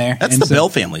dairy in there. That's the Bell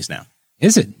family's now.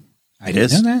 Is it? I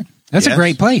didn't know that. That's a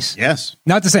great place. Yes.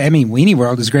 Not to say, Weenie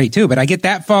World is great too, but I get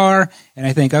that far and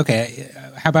I think, okay,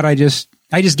 how about I just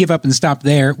give up and stop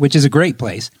there, which is a great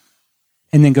place,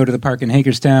 and then go to the park in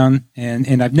Hagerstown.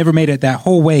 And I've never made it that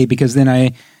whole way because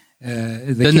then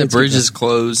the bridge is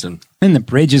closed and then the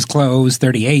bridge is closed.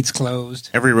 38's closed.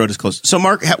 Every road is closed. So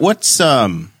Mark, what's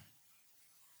going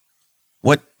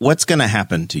to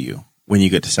happen to you when you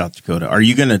get to South Dakota? Are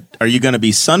you gonna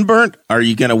be sunburnt? Are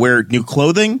you gonna wear new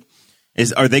clothing?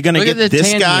 Are they going to get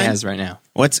this guy? He has right now.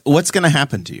 What's going to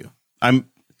happen to you?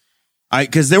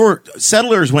 Because there were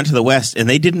settlers went to the west and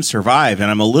they didn't survive, and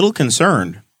I'm a little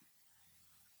concerned.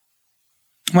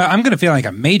 Well, I'm going to feel like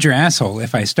a major asshole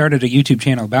if I started a YouTube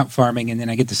channel about farming and then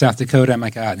I get to South Dakota. I'm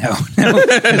like, no,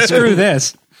 screw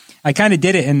this. I kind of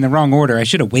did it in the wrong order. I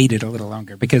should have waited a little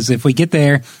longer because if we get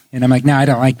there and I'm like, no, I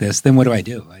don't like this, then what do I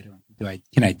do?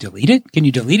 Can I delete it? Can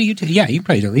you delete it? YouTube? Yeah, you can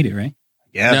probably delete it, right?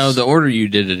 Yes. No, the order you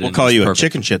did it in. We'll call you perfect. a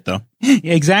chicken shit, though.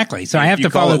 Exactly. So I have to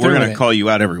follow through. We're going to call you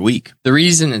out every week. The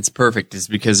reason it's perfect is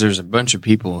because there's a bunch of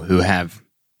people who have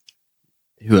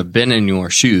been in your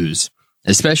shoes,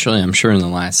 especially I'm sure in the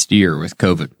last year with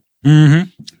COVID,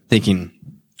 thinking,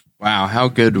 "Wow, how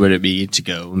good would it be to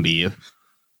go and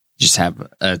just have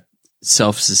a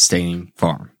self-sustaining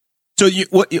farm?" So you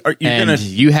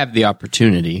have the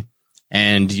opportunity.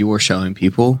 And you were showing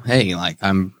people, hey, like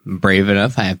I'm brave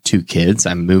enough. I have 2 kids.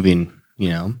 I'm moving,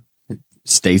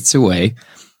 states away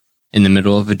in the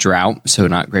middle of a drought. So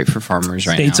not great for farmers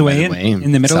right now. States away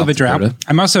in the middle of a drought.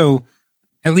 I'm also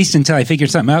at least until I figure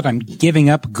something out, I'm giving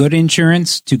up good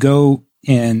insurance to go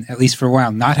and, at least for a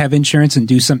while, not have insurance and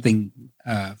do something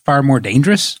far more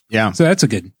dangerous. Yeah. So that's a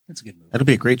good move. That'll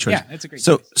be a great choice. Yeah, that's a great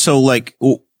choice. So like,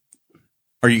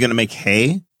 are you going to make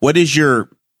hay? What is your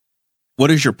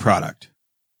product?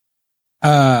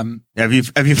 Have you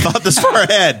thought this far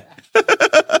ahead?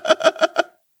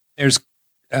 There's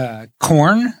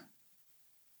corn.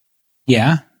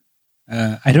 Yeah.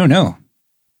 I don't know.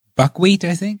 Buckwheat,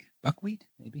 I think. Buckwheat,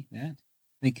 maybe that.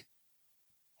 I think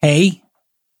hay.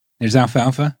 There's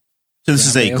alfalfa. So this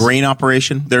is a grain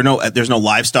operation. There's no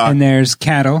livestock. And there's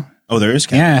cattle. Oh, there is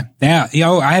cattle. Yeah.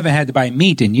 I haven't had to buy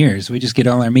meat in years. We just get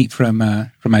all our meat from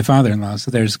my father-in-law. So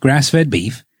there's grass-fed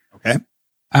beef. Okay.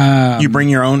 You bring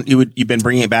your own. You've been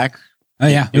bringing it back. Oh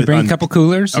yeah, we bring a couple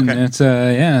coolers, and it's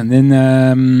and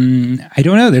then I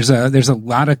don't know. There's a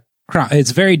lot of crop.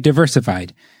 It's very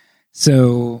diversified.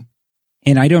 So,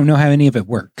 and I don't know how any of it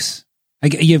works.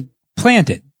 Like you plant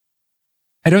it.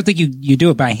 I don't think you do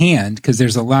it by hand because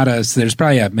there's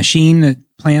probably a machine that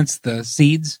plants the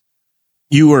seeds.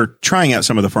 You were trying out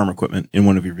some of the farm equipment in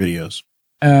one of your videos,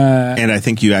 and I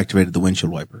think you activated the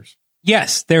windshield wipers.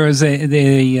 Yes, there was the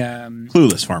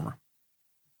Clueless farmer.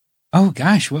 Oh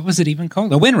gosh, what was it even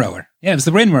called? A windrower. Yeah, it was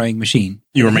the windrowing machine.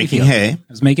 You were making hay. I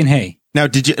was making hay. Now,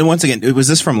 did you? Once again, was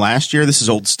this from last year? This is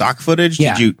old stock footage.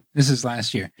 Yeah, Did you? This is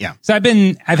last year. Yeah. So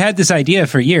I've had this idea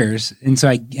for years, and so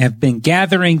I have been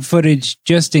gathering footage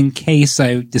just in case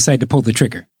I decide to pull the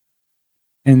trigger.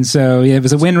 And so yeah, it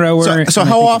was a windrower. So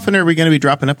how often are we going to be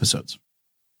dropping episodes?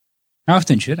 How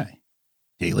often should I?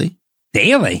 Daily.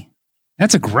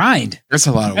 That's a grind. That's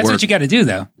a lot of That's work. what you got to do,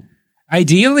 though.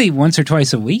 Ideally, once or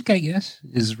twice a week, I guess,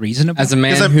 is reasonable. As a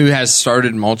man who has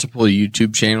started multiple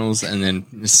YouTube channels and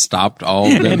then stopped all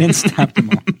of them. And then stopped them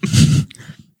all.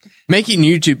 Making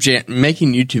YouTube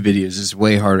videos is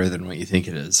way harder than what you think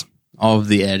it is. All of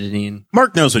the editing.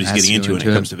 Mark knows what he's Has getting to go into when into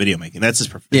it it. comes to video making. That's his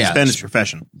Yeah, it's been his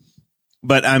profession.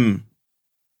 But I'm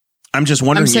just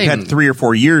wondering, I'm you've had saying- 3 or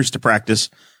 4 years to practice,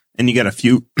 and you got a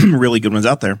few really good ones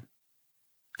out there.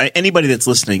 Anybody that's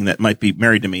listening that might be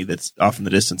married to me that's off in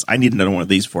the distance, I need another one of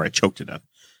these before I choke to death.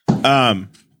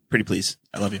 Pretty please.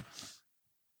 I love you.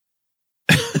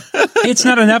 It's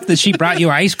not enough that she brought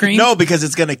you ice cream. No, because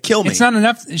it's going to kill me. It's not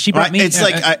enough that she brought me. It's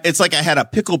like I had a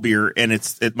pickle beer and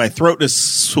my throat is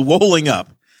swelling up.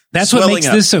 That's what makes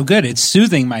this so good. It's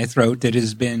soothing my throat that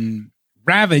has been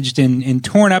ravaged and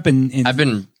torn up. And I've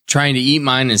been trying to eat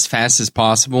mine as fast as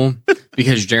possible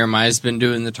because Jeremiah's been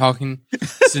doing the talking.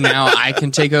 So now I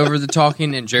can take over the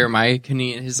talking and Jeremiah can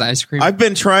eat his ice cream. I've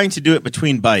been trying to do it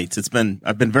between bites.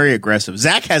 I've been very aggressive.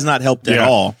 Zach has not helped at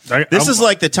all. This is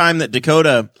like the time that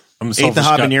Dakota ate the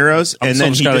habaneros and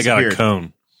then he disappeared. got a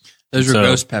cone. Those are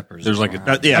ghost peppers. There's like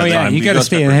a you got to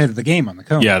stay ahead of the game on the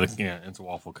cone. Yeah, it's a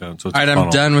waffle cone. So it's all right, I'm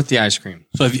done with the ice cream.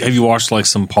 So have you watched like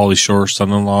some Pauly Shore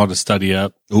Son-in-Law to study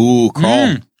up? Ooh,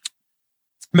 crawl.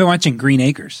 I've been watching Green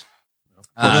Acres.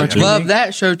 I love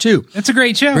that show too. It's a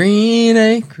great show. Green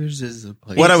Acres is a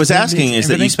place. What I was asking is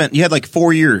that you had like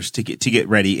 4 years to get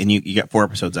ready, and you got 4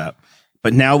 episodes out.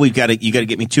 But now you got to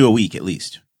get me 2 a week at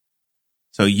least.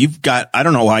 So you've got, I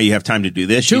don't know why you have time to do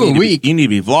this. 2 a week. You need to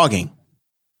be vlogging.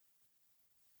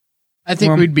 I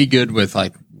think we'd be good with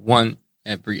like one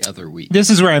every other week. This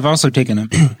is where I've also taken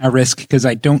a risk because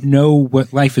I don't know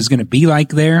what life is going to be like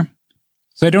there.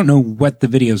 So I don't know what the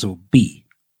videos will be.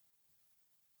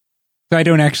 So I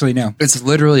don't actually know. It's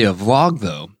literally a vlog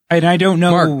though. And I don't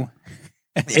know. Mark,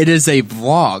 it is a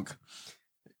vlog.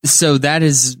 So that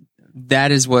is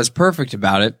what's perfect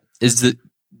about it is that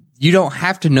you don't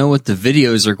have to know what the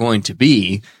videos are going to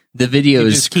be. The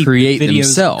videos create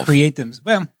themselves.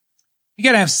 Well, you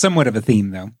got to have somewhat of a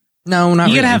theme though. No, not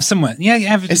you got to really. have somewhat. Yeah,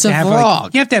 it's a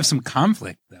vlog. You have to have some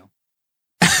conflict though.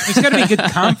 There's got to be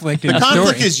good conflict in the story.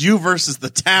 conflict is you versus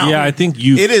the town. Yeah, I think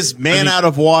it is out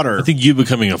of water. I think you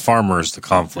becoming a farmer is the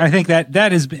conflict. I think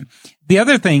that has been. The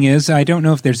other thing is I don't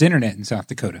know if there's internet in South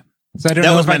Dakota. So I don't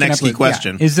know that was if I my can next key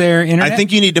question. Yeah. Is there internet? I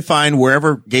think you need to find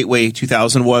wherever Gateway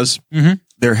 2000 was. Mm-hmm.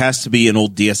 There has to be an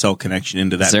old DSL connection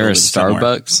into that. Is there a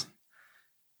Starbucks?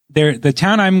 The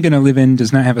town I'm going to live in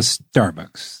does not have a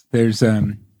Starbucks. There's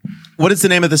What is the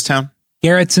name of this town?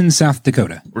 Garrettson, South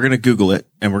Dakota. We're going to Google it,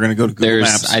 and we're going to go to Google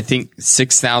Maps. I think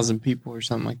 6,000 people or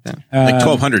something like that. Like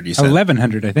 1,200, you said.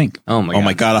 1,100, I think. Oh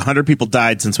my God, 100 people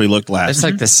died since we looked last. That's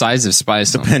like the size of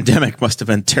Spice. The pandemic must have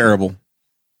been terrible.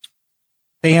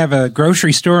 They have a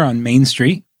grocery store on Main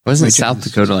Street. Wasn't South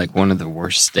Dakota like one of the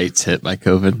worst states hit by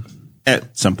COVID?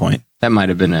 At some point. That might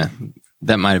have been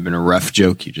a rough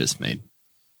joke you just made.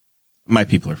 My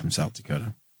people are from South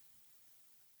Dakota.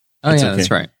 Oh, It's yeah, okay.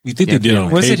 that's right. You think Yeah. they did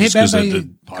on Was it hit because bad by the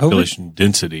population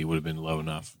density would have been low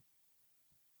enough.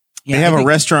 Yeah, They have I a think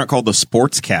restaurant called the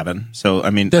Sports Cabin. So, I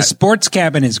mean, the sports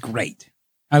cabin is great.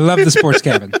 I love the sports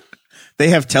cabin. they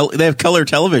have color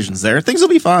televisions there. Things will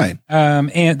be fine.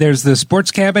 And there's the sports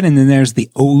cabin, and then there's the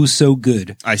Oh So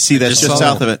Good. I see that's just just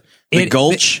saw south of it. The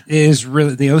Gulch. It is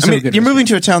really the Oh So I mean, Good. you're moving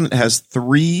to a town that has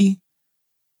 3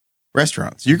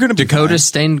 restaurants. You're going to be Dakota fine.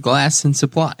 Stained Glass and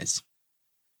Supplies.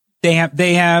 They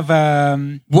have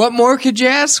What more could you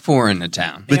ask for in the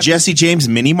town? The Jesse James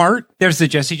Mini Mart. there's the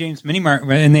Jesse James Mini Mart,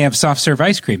 and they have soft serve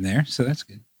ice cream there, so that's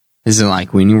good. Is it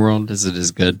like Weenie World? Is it as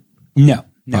good? No,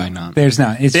 Why not? There's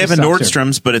not. It's They have just a soft serve.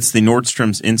 Nordstrom's, but it's the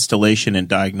Nordstrom's Installation and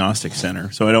Diagnostic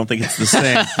Center. So I don't think it's the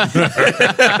same.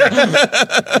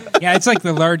 Yeah, it's like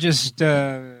the largest.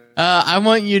 I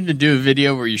want you to do a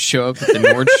video where you show up at the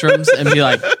Nordstrom's and be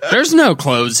like, "There's no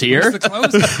clothes here."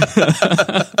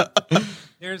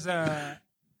 There's a.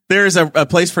 There's a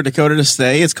place for Dakota to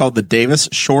stay. It's called the Davis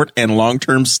Short and Long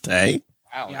Term Stay.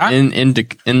 Yeah.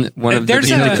 In one of There's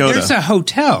the Dakota. there's a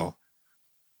hotel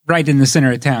right in the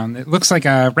center of town that looks like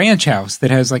a ranch house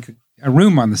that has like a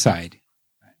room on the side.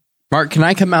 Mark, can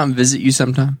I come out and visit you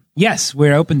sometime? Yes,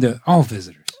 we're open to all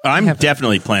visitors. I'm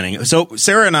definitely planning. So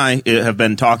Sarah and I have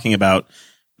been talking about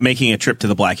making a trip to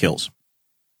the Black Hills.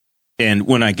 And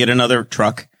when I get another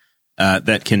truck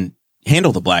that can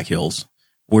handle the Black Hills,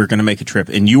 we're going to make a trip,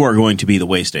 and you are going to be the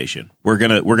way station. We're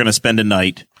gonna spend a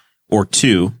night or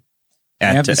two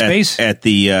at the space? at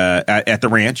the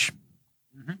ranch.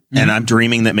 And I'm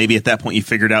dreaming that maybe at that point you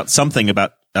figured out something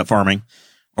about farming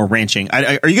or ranching. Are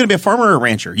you going to be a farmer or a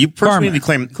rancher? You first Farmer. need to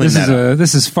clean This that up.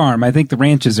 this is farm. I think the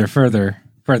ranches are further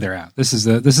out. This is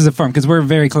a farm because we're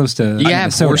very close to You have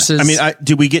Minnesota. horses. I mean,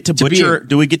 do we get to To be butcher? a-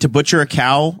 Do we get to butcher a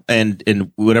cow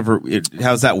and whatever?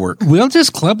 How's that work? We'll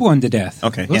just club one to death.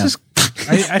 Okay, We'll yeah. just.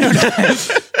 I don't know.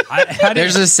 I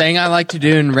There's this thing I like to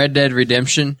do in Red Dead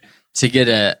Redemption to get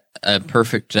a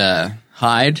perfect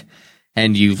hide,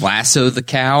 and you lasso the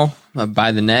cow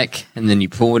by the neck, and then you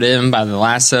pull it in by the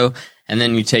lasso, and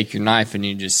then you take your knife and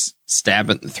you just stab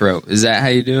it in the throat. Is that how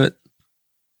you do it?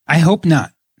 I hope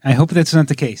not. I hope that's not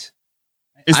the case.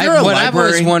 Is there a what I've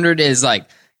always library? wondered is like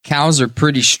cows are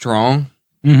pretty strong,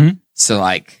 Mm-hmm. so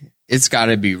like it's got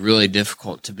to be really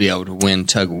difficult to be able to win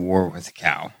tug of war with a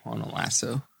cow on a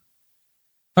lasso.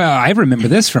 Well, I remember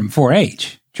this from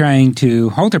 4-H, trying to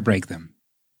halter break them.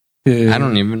 I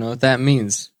don't even know what that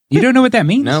means. You don't know what that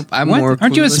means? Nope, I'm What? more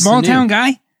Aren't you a clueless small than you. town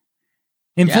guy?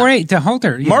 In Yeah. 4-H to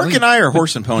halter. you Mark know, and I are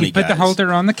horse and pony you put guys. the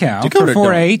halter on the cow Dakota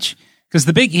for 4-H. Because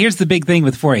here's the big thing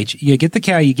with 4-H. You get the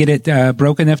cow, you get it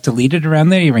broke enough to lead it around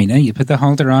the arena. You put the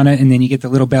halter on it, and then you get the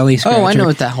little belly scratcher. Oh, I know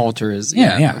what that halter is.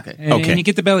 Yeah. Okay. And, Okay. and you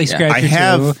get the belly Yeah. scratcher. I too.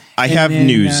 have And then,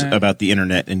 news about the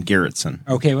internet in Garrettson.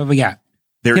 Okay, what we got?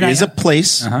 There Can I- is a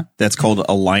place Uh-huh. that's called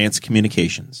Alliance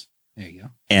Communications, There you go.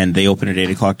 and they open at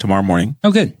 8:00 tomorrow morning.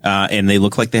 Oh, good. And they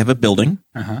look like they have a building.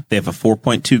 Uh-huh. They have a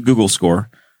 4.2 Google score,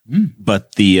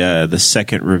 but the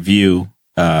second review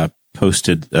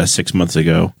posted 6 months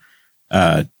ago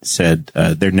said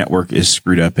their network is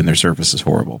screwed up and their service is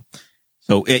horrible.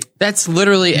 So That's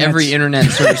literally every internet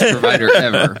service provider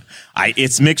ever.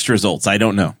 it's mixed results. I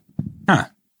don't know. Huh.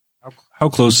 How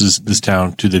close is this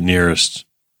town to the nearest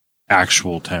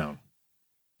actual town?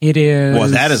 It is. Well,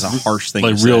 that is a harsh thing.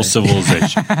 Like to real say.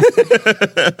 civilization.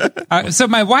 So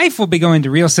my wife will be going to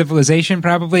Real Civilization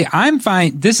probably. I'm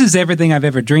fine. This is everything I've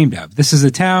ever dreamed of. This is a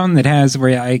town that has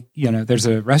where there's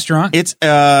a restaurant It's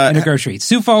and a grocery.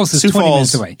 Sioux Falls is Sioux 20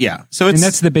 minutes Falls. away. Yeah, so And it's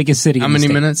that's the biggest city. How in the many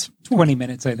state. minutes? 20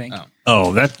 minutes, I think.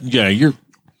 Oh,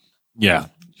 you're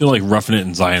like roughing it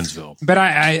in Zionsville. But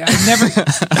I'm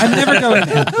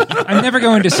never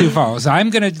going to Sioux Falls. I'm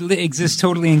going to exist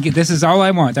totally and this is all I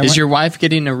want. Is your wife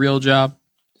getting a real job?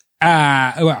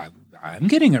 well, I'm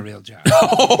getting a real job.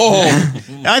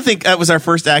 I think that was our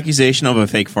first accusation of a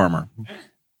fake farmer.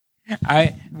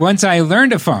 Once I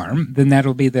learn to farm, then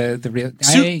that'll be the real.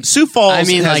 Sioux Falls I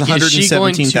mean, has like, is she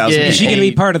going to 117,000 get- Is she going to be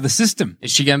Hey. part of the system?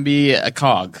 Is she going to be a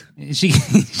cog? Is she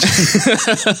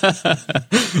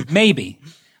maybe.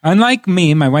 Unlike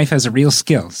me, my wife has a real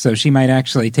skill, so she might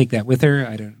actually take that with her.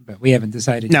 I don't, but we haven't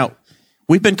decided. Now,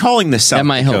 we've been calling this South That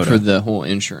might help Dakota. for the whole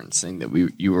insurance thing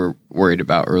that you were worried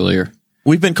about earlier.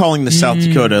 We've been calling this South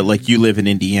Dakota like you live in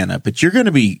Indiana, but you're going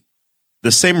to be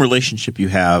the same relationship you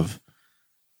have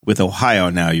with Ohio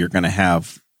now you're going to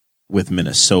have with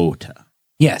Minnesota.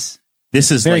 Yes, This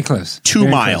is very like close. 2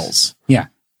 Very miles close. Yeah,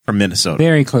 from Minnesota.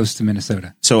 very close to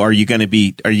Minnesota. So are you going to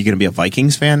be a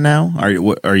Vikings fan now?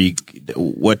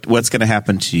 What's going to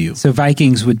happen to you? So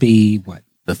Vikings would be what?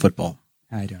 The football.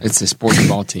 I don't know. It's a sports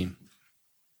ball team.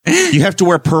 You have to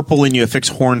wear purple and you affix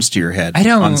horns to your head I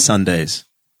don't- on Sundays.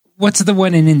 What's the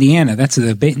one in Indiana? That's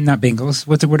not Bengals.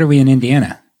 What are we in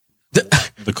Indiana?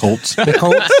 The Colts. The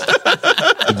Colts?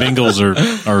 The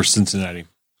Bengals are Cincinnati.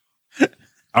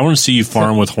 I want to see you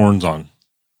farm with horns on.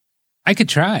 I could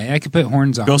try. I could put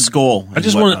horns on. Go Skull. I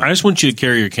just want you to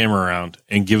carry your camera around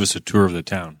and give us a tour of the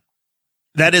town.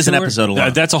 That is an episode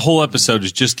alone. That's a whole episode,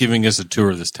 is just giving us a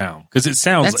tour of this town, because it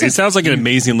sounds like an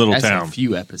amazing little That's town. a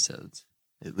few episodes,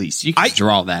 at least. You can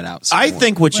draw that out. I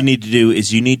think what you need to do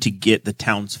is you need to get the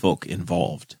townsfolk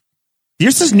involved.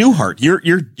 This is Newhart.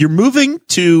 You're moving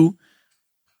to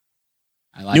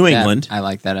New England. I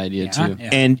like that idea too. Yeah.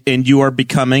 and you are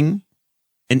becoming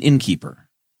an innkeeper.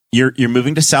 You're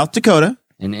moving to South Dakota,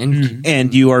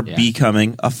 and you are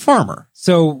becoming a farmer.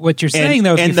 So what you're saying,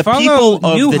 though, if and you the follow people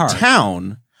of Newhart, the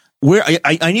town, where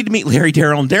I need to meet Larry,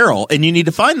 Daryl, and Daryl, and you need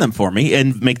to find them for me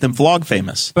and make them vlog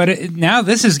famous. But now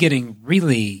this is getting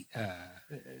really,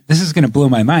 this is going to blow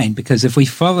my mind, because if we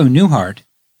follow Newhart,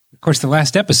 of course, the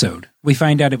last episode, we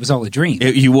find out it was all a dream.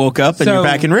 You woke up and you're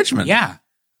back in Richmond. Yeah.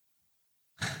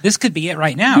 This could be it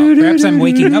right now. Perhaps I'm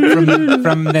waking up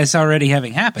from this already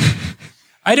having happened.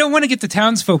 I don't want to get the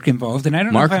townsfolk involved, and I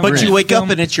don't know if I want But to you wake up film-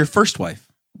 and it's your first wife.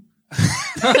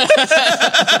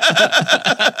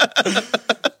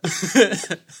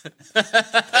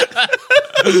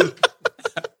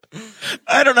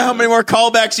 I don't know how many more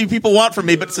callbacks you people want from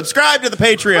me, but subscribe to the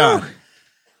Patreon.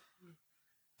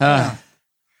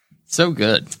 So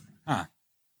good. Huh.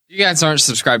 You guys aren't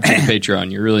subscribed to the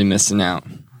Patreon. You're really missing out,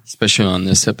 especially on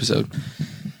this episode.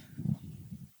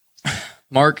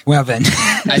 Mark, Well, then.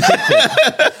 I think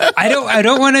that I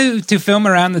don't want to film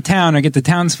around the town or get the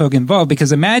townsfolk involved,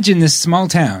 because imagine this small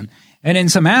town, and then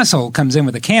some asshole comes in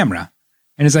with a camera,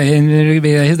 and it's like, and it'll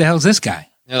be like, who the hell's this guy?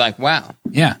 they're like, wow,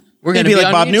 Yeah. we're It'd going to be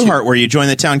like Bob on YouTube. Newhart, where you join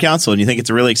the town council and you think it's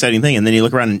a really exciting thing, and then you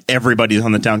look around and everybody's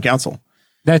on the town council.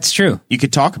 That's true. You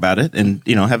could talk about it and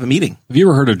have a meeting. Have you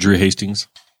ever heard of Drew Hastings?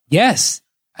 Yes.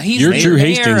 He's You're the Drew mayor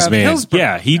Hastings, of man. Hillsborough,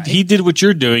 Yeah, he right? did what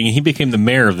you're doing, and he became the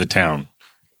mayor of the town.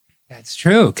 That's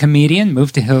true. Comedian,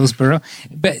 moved to Hillsborough.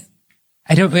 But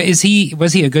I don't, was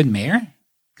he a good mayor?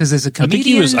 Because as a I comedian,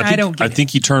 think he was. I don't get I think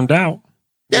he turned out.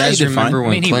 You Yeah, guys he did fine. remember I mean,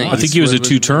 when he Clint was. I think he was a Eastwood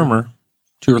two-termer,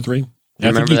 2 or 3. You I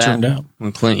think remember he that? turned out.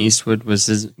 When Clint Eastwood was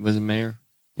a mayor?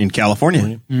 In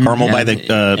California, Carmel Yeah, by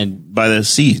the by the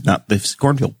sea, not the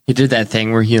cornfield. He did that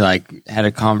thing where he had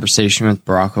a conversation with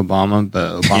Barack Obama,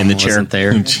 but Obama In the chair. wasn't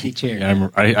there. empty chair. Yeah, I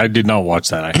remember. I did not watch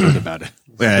that. I heard about it.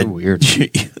 So weird.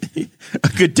 A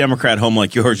good Democrat home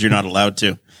like yours, you're not allowed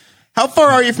to. How far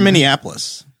are you from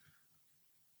Minneapolis?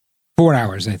 4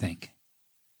 hours, I think.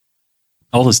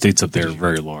 All the states up there are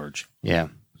very large. Yeah.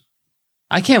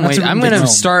 I can't That's wait. a I'm big going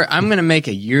to home. I'm going to make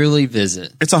a yearly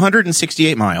visit It's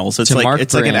 168 miles. It's To like Mark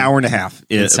it's like an Brim hour and a half.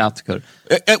 in South Dakota.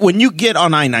 When you get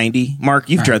on I-90, Mark,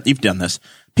 you've done this.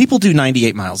 People do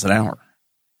 98 miles an hour.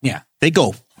 Yeah. They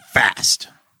go fast.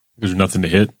 There's nothing to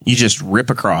hit. You just rip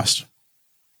across.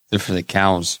 They're for the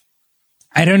cows.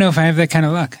 I don't know if I have that kind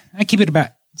of luck. I keep it about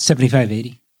 75,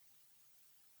 80.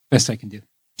 Best I can do.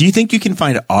 Do you think you can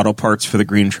find auto parts for the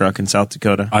green truck in South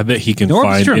Dakota? I bet he can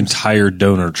find Nordstrom's. entire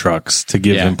donor trucks to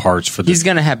give him parts for He's this.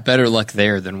 going to have better luck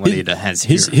there than what he has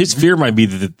here. His fear might be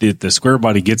that the square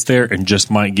body gets there and just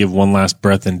might give one last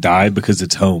breath and die because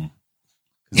it's home.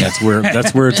 That's where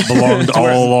it's belonged all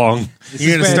along.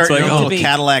 You're going to where start it's your going little to be.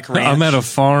 Cadillac ranch. I'm at a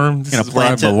farm. This Gonna is where I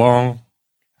plant it.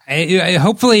 belong.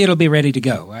 Hopefully it'll be ready to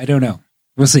go. I don't know.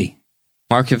 We'll see.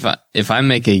 Mark, if I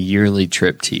make a yearly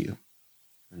trip to you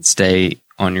and stay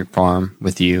on your farm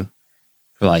with you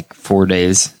for like 4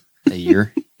 days a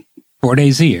year, 4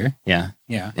 days a year. yeah,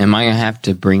 Yeah. am I going to have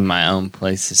to bring my own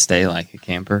place to stay, like a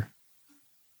camper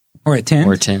Or a tent.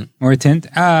 or a tent? Or a tent.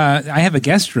 I have a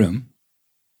guest room.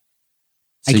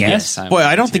 I guess. I'm Boy, I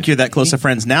going don't to. think you're that close to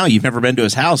friends now. You've never been to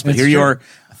his house, but That's here you true. are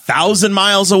 1,000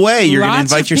 miles away. You're going to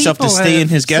Lots invite of yourself to people stay in have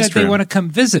his guest said They room. want to come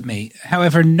visit me.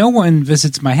 However, no one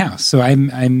visits my house, so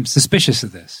I'm suspicious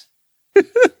of this.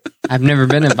 I've never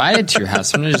been invited to your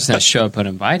house. I'm not just going to show up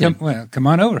uninvited. Come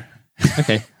on over.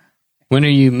 Okay. When are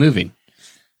you moving?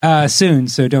 Soon,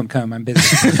 so don't come. I'm busy.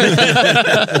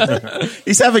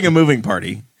 He's having a moving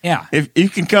party. Yeah. If you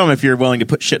can come if you're willing to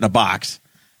put shit in a box.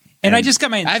 And I just got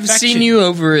my I've inspection. seen you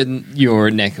over in your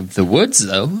neck of the woods,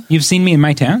 though, You've seen me in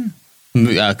my town?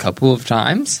 a couple of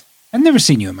times. I've never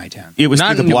seen you in my town. It was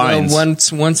Not through in the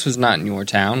blinds. once was not in your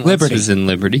town. Once Liberty. was in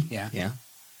Liberty. Yeah.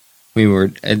 We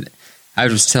were. I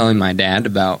was telling my dad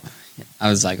about. I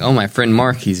was like, "Oh, my friend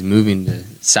Mark, he's moving to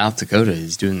South Dakota.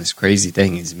 He's doing this crazy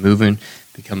thing. He's moving,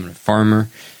 becoming a farmer."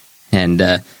 And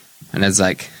I was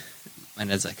like,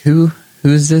 "Who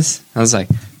is this?" I was like,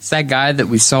 It's that guy that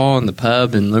we saw in the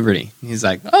pub in Liberty. He's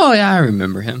like, oh, yeah, I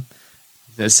remember him.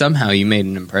 That somehow you made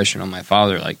an impression on my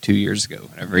father like 2 years ago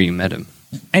whenever you met him.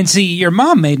 And see, your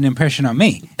mom made an impression on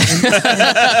me.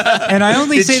 And I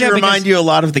only say that Did she remind you a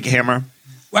lot of the camera?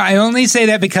 Well, I only say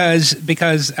that because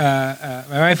my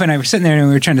wife and I were sitting there and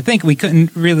we were trying to think. We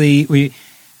couldn't really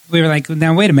we were like,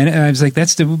 now wait a minute. I was like,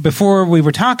 before we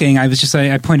were talking. I was just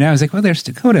I pointed out. I was like, well, there's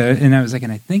Dakota, and I was like,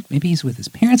 and I think maybe he's with his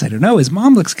parents. I don't know. His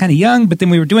mom looks kind of young, but then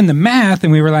we were doing the math,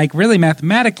 and we were like, really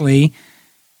mathematically,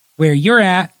 where you're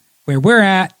at, where we're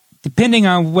at, depending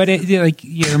on what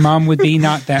your mom would be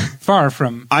not that far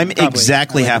from. I'm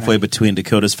exactly halfway between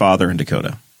Dakota's father and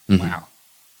Dakota. Mm-hmm. Wow.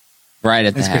 Right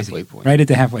at the halfway point. Right at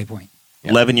the halfway point.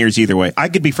 Yep. 11 years either way. I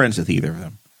could be friends with either of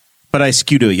them. But I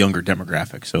skew to a younger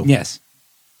demographic. So yes.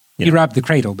 Yeah. You robbed the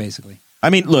cradle, basically.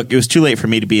 I mean, look, it was too late for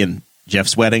me to be in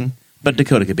Jeff's wedding, but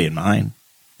Dakota could be in mine.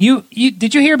 You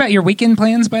did you hear about your weekend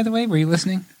plans, by the way? Were you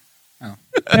listening? Oh,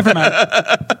 never mind.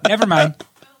 Never mind.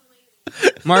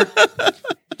 Mark,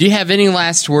 do you have any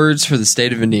last words for the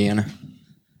state of Indiana?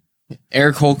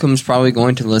 Eric Holcomb's probably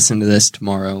going to listen to this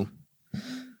tomorrow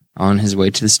on his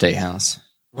way to the State House.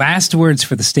 Last words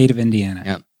for the state of Indiana.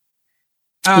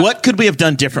 Yep. What could we have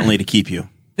done differently to keep you?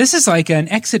 This is like an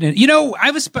accident. You know,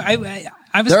 I was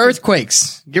the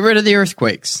earthquakes. Get rid of the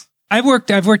earthquakes. I've worked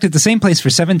at the same place for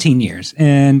 17 years,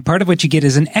 and part of what you get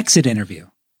is an exit interview.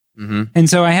 Mm-hmm. And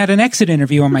so I had an exit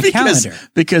interview on my calendar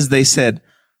because they said,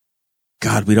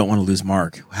 God, we don't want to lose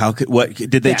Mark.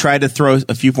 Did they try to throw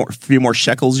a few more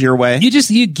shekels your way?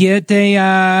 You get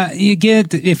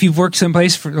if you've worked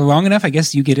someplace for long enough, I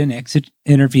guess you get an exit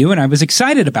interview. And I was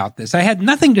excited about this. I had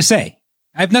nothing to say.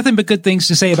 I have nothing but good things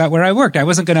to say about where I worked. I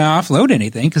wasn't going to offload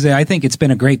anything because I think it's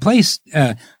been a great place.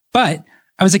 But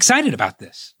I was excited about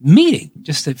this meeting.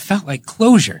 Just it felt like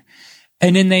closure.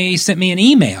 And then they sent me an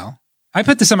email. I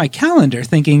put this on my calendar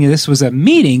thinking this was a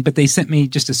meeting, but they sent me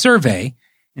just a survey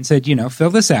and said, fill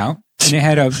this out. And it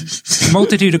had a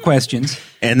multitude of questions.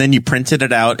 And then you printed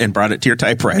it out and brought it to your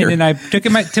typewriter. And then I took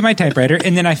it to my typewriter,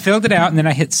 and then I filled it out, and then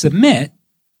I hit submit.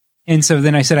 And so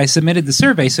then I said, I submitted the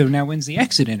survey, so now when's the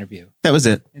exit interview? That was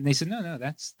it. And they said, no,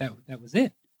 that was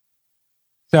it.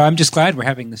 So I'm just glad we're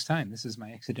having this time. This is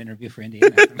my exit interview for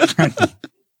Indiana.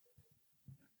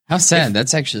 How sad.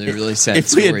 That's actually a really sad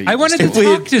story. I wanted to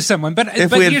talk to someone, but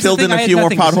if we had filled in a few more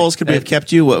potholes, could we have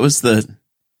kept you? What was the...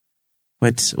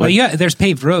 What? Well, yeah, there's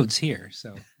paved roads here,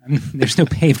 so there's no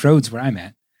paved roads where I'm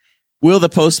at. Will the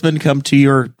postman come to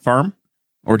your farm,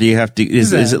 or do you have to?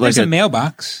 Is it like a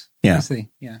mailbox? Yeah,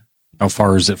 yeah. How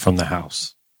far is it from the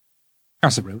house?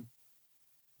 Across the road.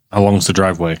 How long is the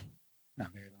driveway?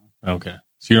 Not very long. Okay,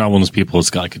 so you're not one of those people that's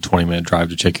got like a 20-minute drive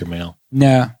to check your mail.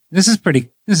 No, this is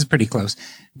pretty close.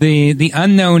 The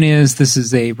unknown is this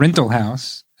is a rental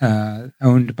house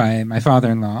owned by my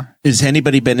father-in-law. Has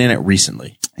anybody been in it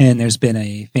recently? And there's been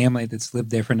a family that's lived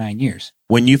there for 9 years.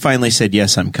 When you finally said,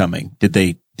 yes, I'm coming, did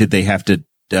they have to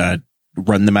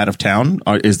run them out of town?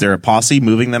 Or is there a posse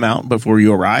moving them out before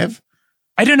you arrive?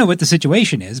 I don't know what the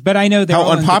situation is, but I know they're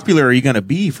how unpopular are you going to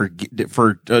be for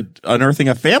unearthing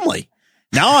a family?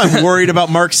 Now I'm worried about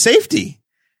Mark's safety.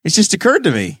 It's just occurred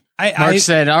to me. Mark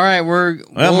said, all right,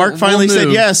 Mark finally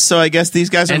said yes, so I guess these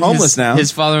guys are homeless now.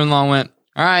 His father-in-law went,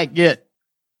 all right, get.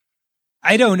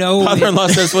 I don't know. Father-in-law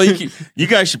says, well, you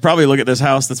guys should probably look at this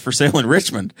house that's for sale in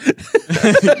Richmond.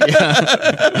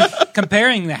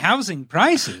 Comparing the housing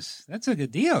prices, that's a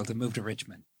good deal to move to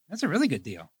Richmond. That's a really good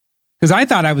deal. Because I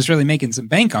thought I was really making some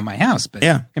bank on my house, but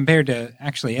compared to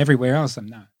actually everywhere else, I'm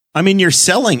not. I mean, you're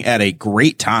selling at a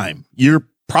great time. You're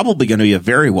probably going to be a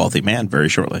very wealthy man very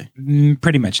shortly.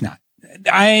 Pretty much not.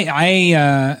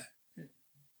 I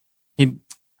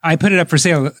put it up for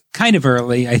sale kind of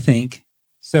early, I think.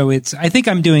 So I think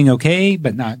I'm doing okay,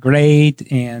 but not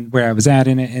great. And where I was at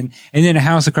in it, and then a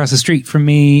house across the street from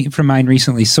mine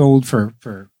recently sold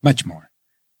for much more.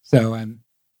 So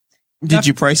did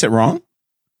you price it wrong?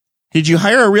 Did you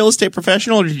hire a real estate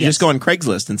professional, or did you just go on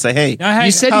Craigslist and say, "Hey,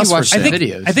 you said you watched the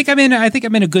videos"? I think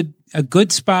I'm in a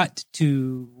good spot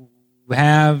to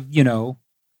have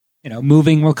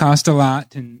moving will cost a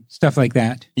lot and stuff like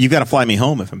that. You got to fly me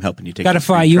home if I'm helping you take. Got to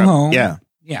fly you home. Yeah.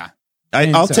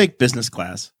 I'll take business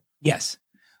class. Yes.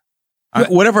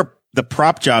 Whatever the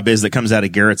prop job is that comes out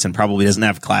of Garrettson probably doesn't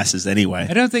have classes anyway.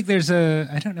 I don't think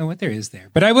I don't know what there is there.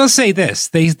 But I will say this.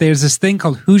 There's this thing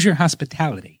called Hoosier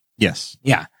Hospitality. Yes.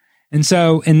 Yeah. And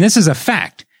this is a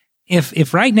fact.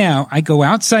 If right now I go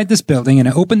outside this building and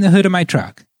I open the hood of my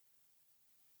truck,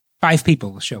 5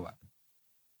 people will show up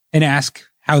and ask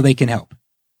how they can help.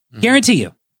 Mm-hmm. Guarantee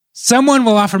you, someone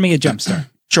will offer me a jump start.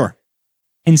 Sure.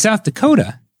 In South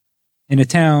Dakota, in a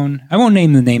town. I won't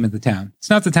name the name of the town. It's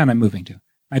not the town I'm moving to.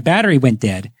 My battery went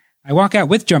dead. I walk out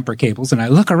with jumper cables and I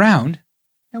look around.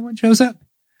 No one shows up.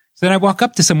 So then I walk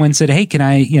up to someone and said, "Hey, can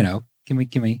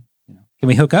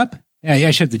we hook up?" Yeah,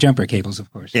 I showed the jumper cables,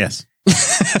 of course. Yes.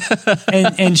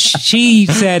 and she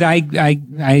said,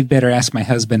 I better ask my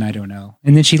husband. I don't know.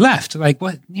 And then she left. Like,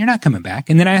 what? You're not coming back.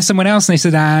 And then I asked someone else and they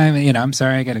said, I'm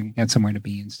sorry. I got somewhere to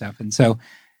be and stuff. And so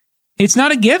it's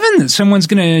not a given that someone's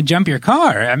going to jump your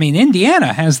car. I mean,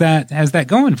 Indiana has that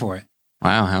going for it.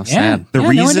 Wow. How sad. The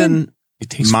reason it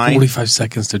takes 45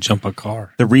 seconds to jump a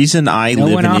car. The reason I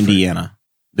live in Indiana,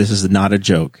 this is not a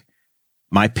joke.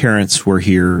 My parents were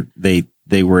here.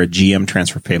 They were a GM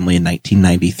transfer family in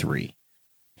 1993.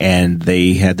 And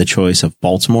they had the choice of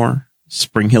Baltimore,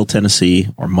 Spring Hill, Tennessee,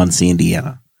 or Muncie,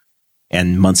 Indiana.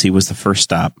 And Muncie was the first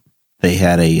stop. They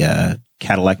had a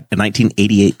Cadillac, a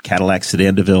 1988 Cadillac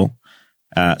Sedan DeVille.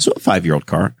 So a 5-year-old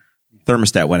car.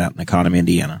 Thermostat went out in Economy,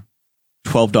 Indiana.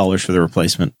 $12 for the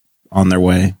replacement on their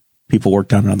way. People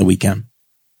worked on it on the weekend.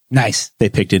 Nice. They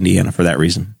picked Indiana for that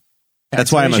reason.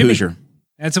 That's why I'm a Hoosier.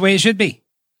 That's the way it should be.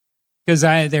 Because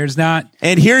there's not.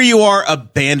 And here you are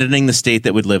abandoning the state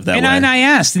that would live that way. And I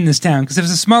asked in this town, because it was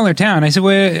a smaller town, I said,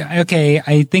 well, okay,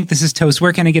 I think this is toast.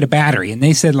 Where can I get a battery? And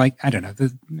they said, like, I don't know,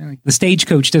 the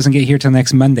stagecoach doesn't get here till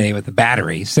next Monday with the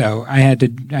battery. So I had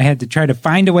to try to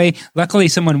find a way. Luckily,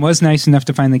 someone was nice enough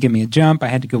to finally give me a jump. I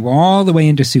had to go all the way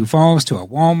into Sioux Falls to a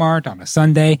Walmart on a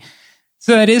Sunday.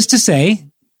 So that is to say,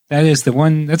 that's the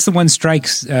one strike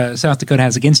South Dakota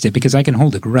has against it, because I can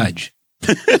hold a grudge.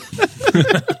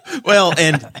 Well,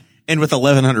 and with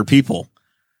 1,100 people,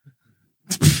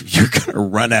 you're going to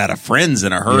run out of friends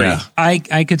in a hurry. Yeah.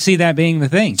 I could see that being the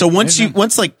thing. So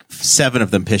once like 7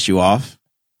 of them piss you off,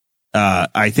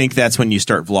 I think that's when you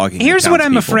start vlogging. Here's what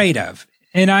I'm afraid of.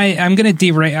 And I'm going to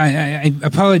derail. I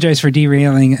apologize for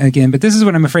derailing again, but this is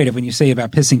what I'm afraid of when you say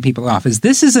about pissing people off.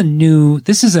 This is a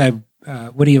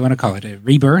what do you want to call it? A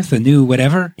rebirth? A new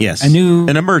whatever? Yes. An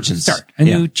emergence. Start. A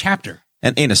new chapter.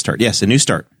 An anus start. Yes, a new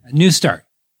start. A new start.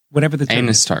 Whatever the term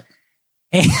anus is. start.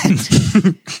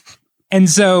 And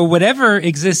so whatever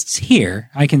exists here,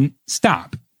 I can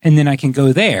stop, and then I can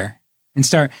go there and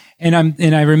start. And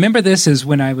I remember this as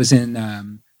when I was in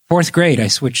 4th grade, I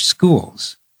switched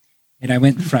schools, and I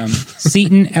went from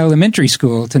Seton Elementary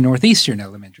School to Northeastern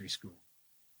Elementary School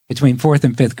between 4th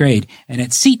and 5th grade. And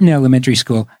at Seton Elementary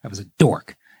School, I was a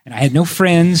dork, and I had no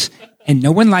friends. And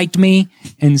no one liked me.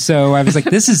 And so I was like,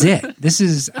 this is it. This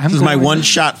is my one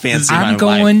shot fancy. I'm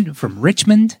going from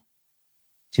Richmond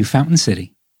to Fountain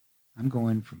City. I'm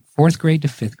going from 4th grade to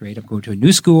 5th grade. I'm going to a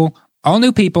new school, all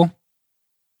new people.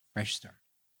 Fresh start.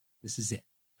 This is it.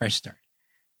 Fresh start.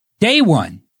 Day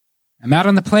 1, I'm out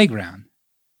on the playground.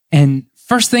 And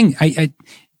first thing,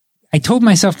 I told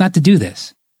myself not to do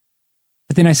this.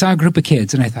 But then I saw a group of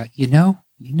kids and I thought, you know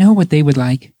what they would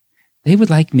like? They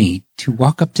would like me to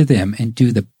walk up to them and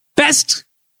do the best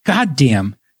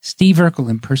goddamn Steve Urkel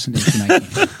impersonation I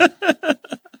can.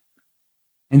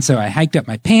 And so I hiked up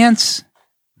my pants,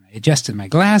 I adjusted my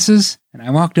glasses, and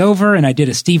I walked over and I did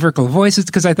a Steve Urkel voice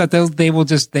because I thought they will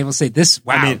say this.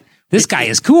 Wow, this guy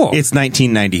is cool. It's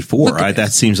 1994.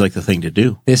 That seems like the thing to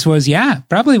do. This was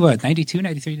probably 92,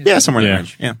 93. Yeah, somewhere in the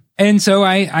range. Yeah. And so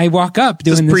I walk up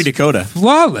doing this pre-Dakota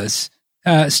flawless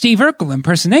Steve Urkel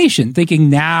impersonation, thinking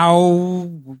now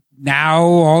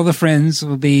all the friends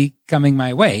will be coming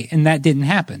my way. And that didn't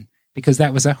happen because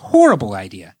that was a horrible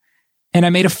idea. And I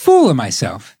made a fool of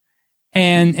myself.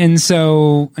 And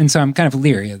so I'm kind of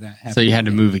leery of that. So you had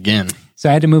to move again. So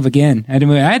I had to move again. I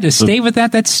had to stay with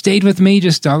that. That stayed with me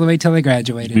just all the way till I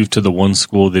graduated. Moved to the one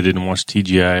school they didn't watch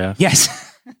TGIF. Yes.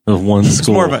 The one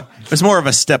school. It was more of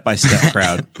a step-by-step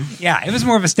crowd. Yeah, it was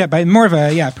more of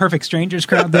a perfect strangers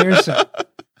crowd there. So.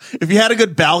 If you had a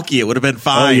good balcony, it would have been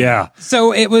fine. Oh, yeah.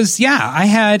 So it was,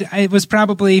 it was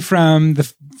probably from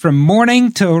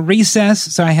morning till recess.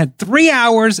 So I had 3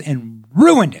 hours and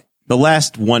ruined it. The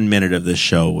last 1 minute of this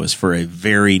show was for a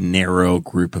very narrow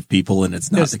group of people, and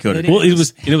it's not Dakota. Well, it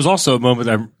was also a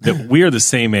moment that we are the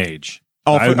same age.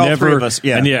 All three of us,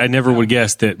 yeah. And I never would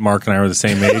guess that Mark and I were the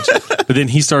same age. But then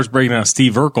he starts breaking out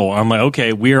Steve Urkel. I'm like,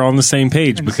 okay, we are on the same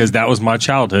page because that was my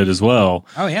childhood as well.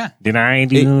 Oh, yeah. Did I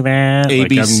do that?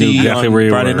 ABC exactly on where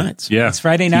Friday nights. Yeah. It's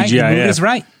Friday night. TGIF. The mood is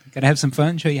right. Got to have some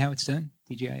fun, show you how it's done.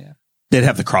 TGIF. Did it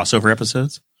have the crossover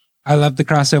episodes? I love the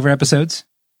crossover episodes.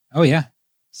 Oh, yeah.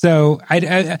 So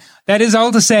that is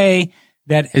all to say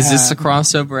that is this a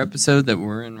crossover episode that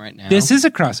we're in right now? This is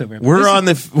a crossover episode. We're on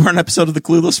an episode of the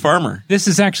Clueless Farmer. This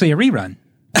is actually a rerun.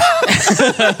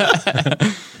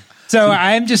 So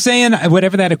I'm just saying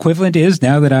whatever that equivalent is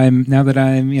now that I'm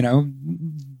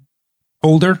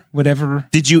older, whatever.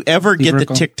 Did you ever get the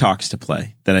Lyrical. TikToks to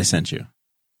play that I sent you?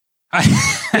 I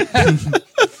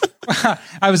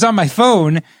was on my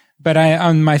phone, but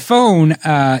on my phone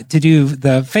to do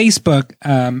the Facebook,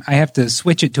 I have to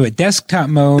switch it to a desktop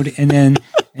mode and then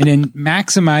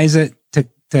maximize it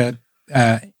to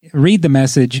read the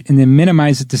message and then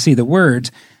minimize it to see the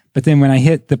words. But then when I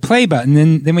hit the play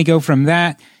button, then we go from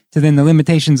that to then the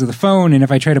limitations of the phone. And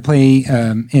if I try to play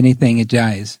anything, it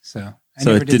dies. So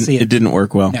it didn't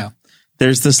work well. No.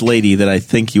 There's this lady that I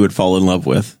think you would fall in love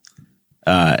with.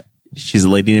 She's a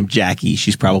lady named Jackie.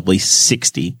 She's probably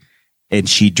 60, and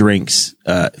she drinks.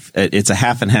 It's a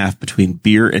half and half between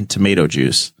beer and tomato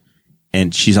juice.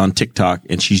 And she's on TikTok,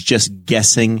 and she's just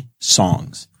guessing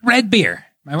songs. Red beer.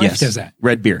 My wife does that.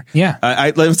 Red beer. Yeah.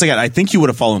 I think you would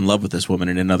have fallen in love with this woman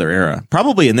in another era.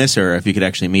 Probably in this era if you could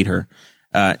actually meet her.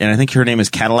 And I think her name is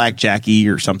Cadillac Jackie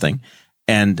or something.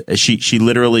 And she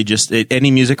literally just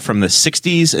any music from the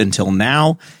 60s until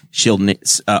now. She'll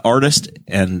artist,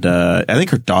 and I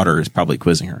think her daughter is probably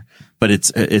quizzing her. But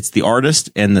it's the artist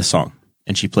and the song,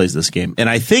 and she plays this game. And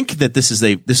I think that this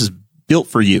is built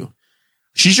for you.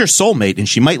 She's your soulmate, and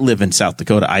she might live in South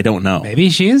Dakota. I don't know. Maybe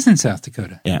she is in South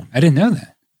Dakota. Yeah, I didn't know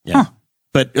that. Yeah, huh.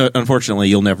 But unfortunately,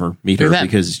 you'll never meet her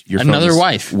because your another phone is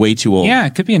wife. Way too old. Yeah,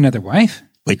 it could be another wife.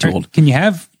 Way too old. Can you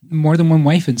have more than one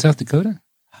wife in South Dakota?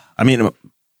 I mean,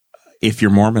 if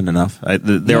you're Mormon enough,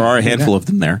 there are a handful of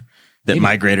them there that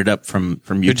migrated up from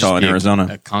Utah and Arizona.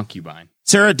 A concubine.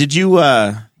 Sarah, did you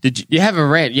You have a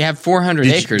ranch. You have 400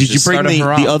 acres. Did you bring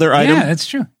the other item? Yeah, that's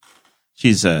true.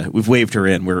 She's we've waved her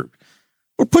in. We're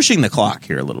pushing the clock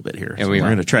here a little bit here. Yeah, so we are. We're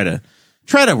going to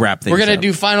try to wrap things. We're going up. to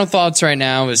do final thoughts right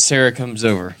now as Sarah comes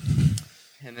over,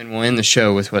 and then we'll end the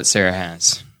show with what Sarah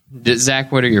has.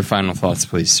 Zach, what are your final thoughts,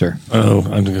 please, sir? Oh,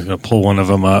 I'm going to pull one of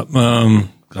them up.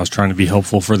 I was trying to be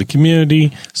helpful for the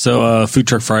community. So, Food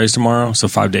Truck Fridays tomorrow. So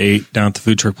 5 to 8 down at the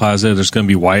Food Truck Plaza. There's going to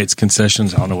be Wyatt's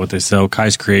Concessions. I don't know what they sell.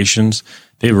 Kai's Creations.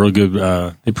 They have really good,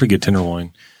 they pretty good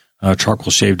tenderloin.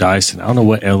 Charcoal shaved ice. And I don't know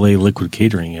what LA Liquid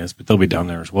Catering is, but they'll be down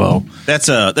there as well. That's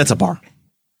a bar.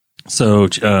 So,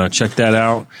 check that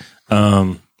out.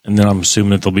 And then I'm assuming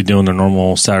that they'll be doing their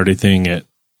normal Saturday thing at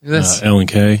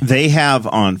L&K. They have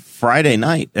on Friday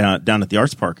night down at the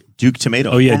Arts Park, Duke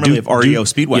Tomato, formerly of REO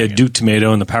Speedwagon. Yeah, Duke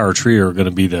Tomato and the Power Tree are going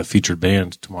to be the featured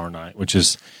band tomorrow night, which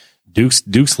is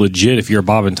Duke's legit. If you're a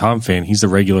Bob and Tom fan, he's the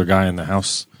regular guy in the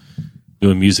house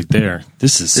doing music there.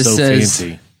 This is so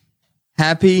fancy.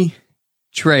 Happy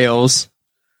Trails,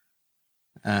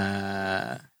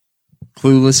 Clueless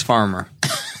Farmer.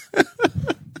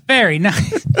 Very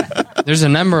nice. There's a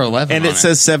number 11 and on it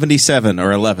says 77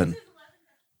 or 11.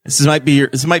 This might be your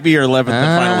 11th and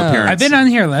final appearance. I've been on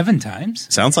here 11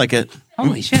 times. Sounds like it.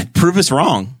 Holy shit. Prove us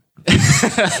wrong.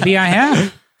 Maybe I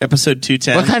have. Episode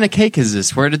 210. What kind of cake is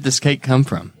this? Where did this cake come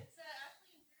from?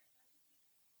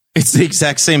 It's the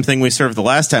exact same thing we served the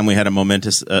last time we had a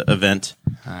momentous event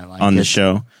on the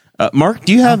show. Mark,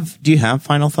 do you have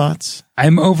final thoughts?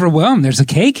 I'm overwhelmed. There's a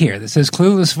cake here that says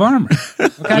Clueless Farmer.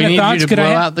 What kind We of need thoughts you to could blow I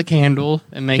have? out the candle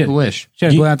and make a wish.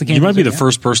 Should I blow out the You candles? might be the again?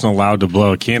 first person allowed to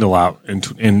blow a candle out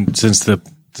in since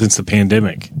the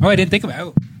pandemic. Oh, I didn't think about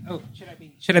it. Oh,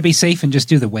 should I be safe and just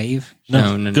do the wave?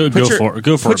 No. Go for it.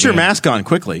 Put your man. mask on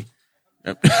quickly.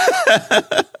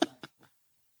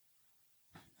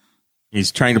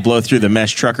 He's trying to blow through the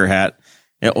mesh trucker hat.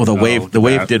 Yeah, the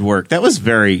wave did work. That was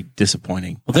very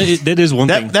disappointing. Well, that is one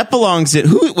thing. That belongs in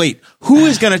who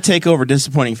is going to take over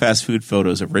disappointing fast food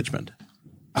photos of Richmond?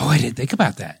 Oh, I didn't think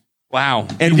about that. Wow.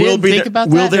 And You will didn't think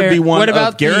about that? there be one What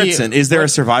about of Garrettson? Is there a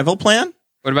survival plan?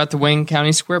 What about the Wayne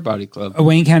County Square Body Club?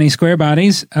 Wayne County Square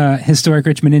Bodies, historic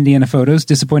Richmond, Indiana photos,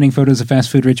 disappointing photos of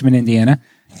fast food Richmond, Indiana.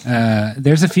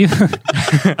 There's a few.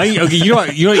 Okay, you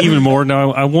know even more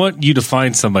now. I want you to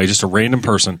find somebody, just a random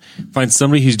person, find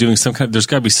somebody who's doing some kind. There's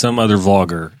got to be some other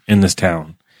vlogger in this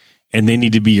town, and they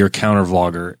need to be your counter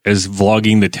vlogger, as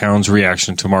vlogging the town's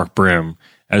reaction to Mark Brim,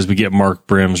 as we get Mark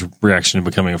Brim's reaction to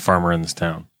becoming a farmer in this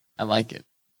town. I like it.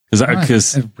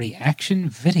 Because a reaction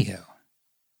video.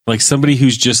 like somebody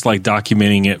who's just like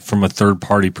documenting it from a third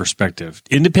party perspective,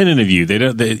 independent of you.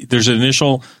 There's an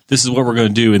initial, this is what we're going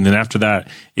to do. And then after that,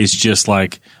 it's just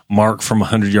like Mark from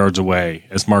 100 yards away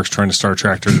as Mark's trying to start a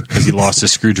tractor because he lost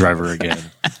his screwdriver again.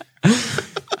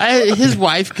 His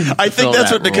wife can. I think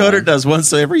that's what Dakota does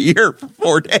once every year for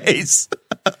 4 days.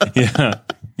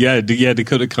 Yeah,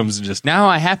 Dakota comes and just. Now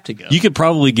I have to go. You could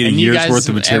probably get a year's worth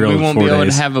of material. We in won't 4 be able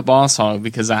days. to have a boss hog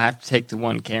because I have to take the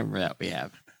one camera that we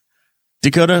have.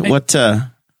 Dakota,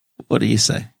 what do you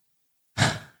say?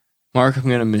 Mark, I'm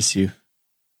going to miss you.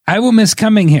 I will miss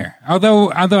coming here.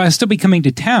 Although I'll still be coming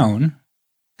to town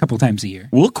couple times a year.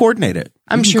 We'll coordinate it.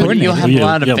 I'm sure that you'll have a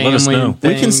lot of let us know.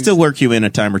 family. We can still work you in a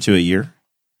time or two a year.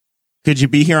 Could you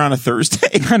be here on a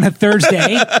Thursday? On a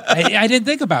Thursday, I didn't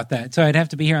think about that, so I'd have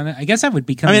to be here on that. I guess I would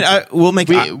be coming. We'll make.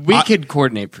 We could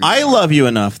coordinate for you. I love you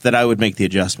enough that I would make the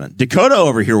adjustment. Dakota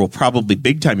over here will probably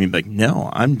big time you and be like,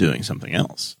 no, I'm doing something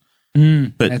else.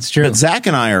 But that's true. But Zach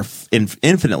and I are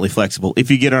infinitely flexible if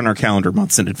you get on our calendar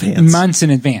months in advance. Months in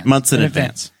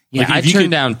advance. Yeah, Like, I turned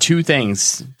down 2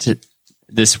 things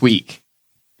this week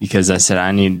because I said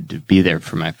I needed to be there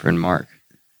for my friend Mark.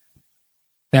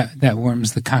 That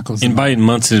warms the cockles. Invite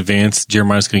months in advance.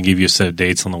 Jeremiah's going to give you a set of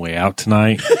dates on the way out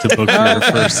tonight to book your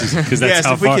first, because that's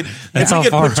how far. That's how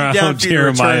far out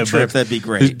Jeremiah. Trip, that'd be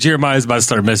great. Jeremiah's about to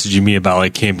start messaging me about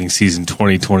like camping season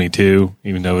 2022,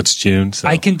 even though it's June. So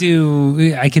I could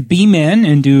beam in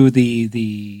and do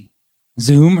the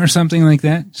Zoom or something like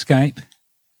that, Skype.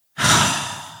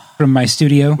 From my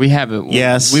studio. We have it.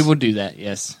 Yes. We will do that,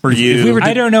 yes. For you.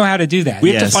 I don't know how to do that.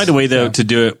 We have to find a way, though, to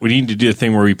do it. We need to do a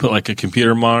thing where we put like a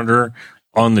computer monitor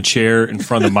on the chair in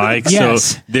front of the mic.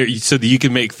 Yes. So that you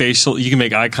can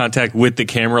make eye contact with the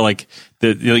camera, like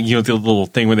the little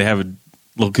thing where they have a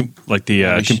little,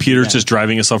 computer's just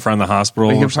driving itself around the hospital.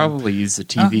 We could probably use the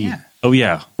TV. Oh,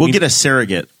 yeah. We'll get a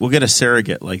surrogate. We'll get a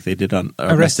surrogate like they did on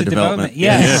Arrested Development.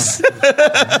 Yes.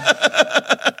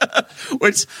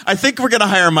 Which I think we're going to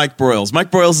hire Mike Broyles. Mike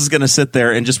Broyles is going to sit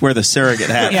there and just wear the surrogate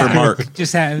hat for Mark.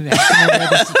 Just have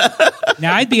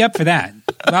now, I'd be up for that.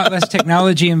 A lot less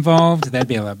technology involved. That'd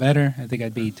be a lot better. I think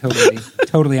I'd be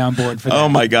totally on board for that. Oh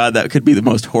my God, that could be the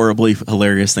most horribly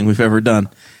hilarious thing we've ever done.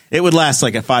 It would last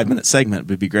like a 5-minute segment. It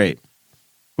would be great.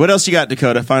 What else you got,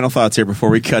 Dakota? Final thoughts here before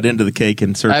we cut into the cake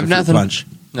and serve I have the nothing. lunch.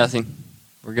 Nothing.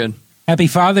 We're good. Happy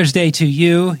Father's Day to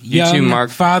you, young too,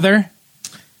 Mark. father.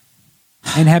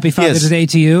 And happy Father's Day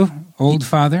to you, old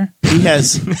father. He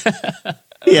has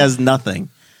nothing.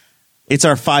 It's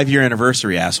our 5-year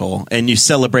anniversary, asshole, and you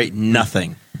celebrate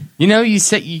nothing. You know, you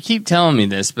keep telling me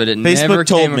this, but it Facebook never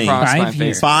told came me across my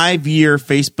face. 5-year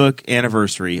Facebook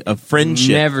anniversary of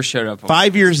friendship. Never showed up.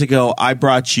 5 years ago, I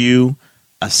brought you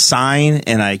a sign,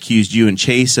 and I accused you and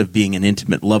Chase of being an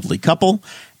intimate, lovely couple,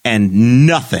 and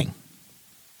nothing.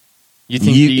 You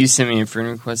think you sent me a friend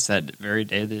request that very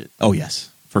day? That Oh, yes.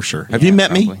 For sure. Have you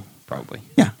met me? Probably.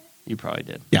 Yeah. You probably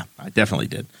did. Yeah, I definitely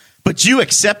did. But you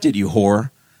accepted, you whore.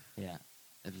 Yeah.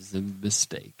 It was a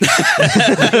mistake.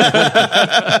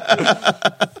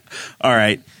 All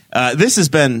right. This has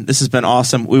been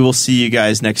awesome. We will see you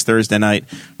guys next Thursday night.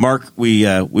 Mark, we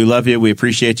love you. We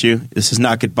appreciate you. This is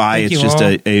not goodbye. Thank it's you just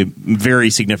all. a very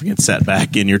significant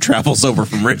setback in your travels over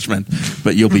from Richmond,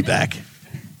 but you'll be back.